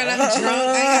in the morning, I'm drunk.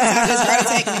 I ain't got time for this heart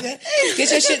attack, nigga.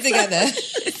 Get your shit together.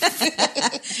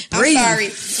 I'm sorry.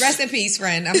 Rest in peace,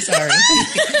 friend. I'm sorry.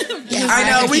 I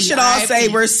know. We should all say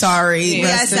we're sorry.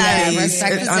 Rest in peace.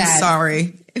 I'm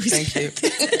sorry. Thank you.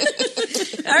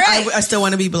 All right. I still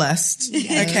want to be blessed.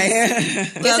 Okay.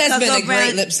 This has been a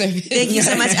great lip service. Thank you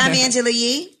so much. I'm Angela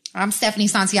Yee. I'm Stephanie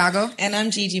Santiago. And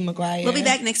I'm Gigi McGuire. We'll be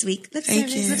back next week.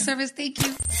 Thank you. Lip service. Thank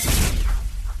you.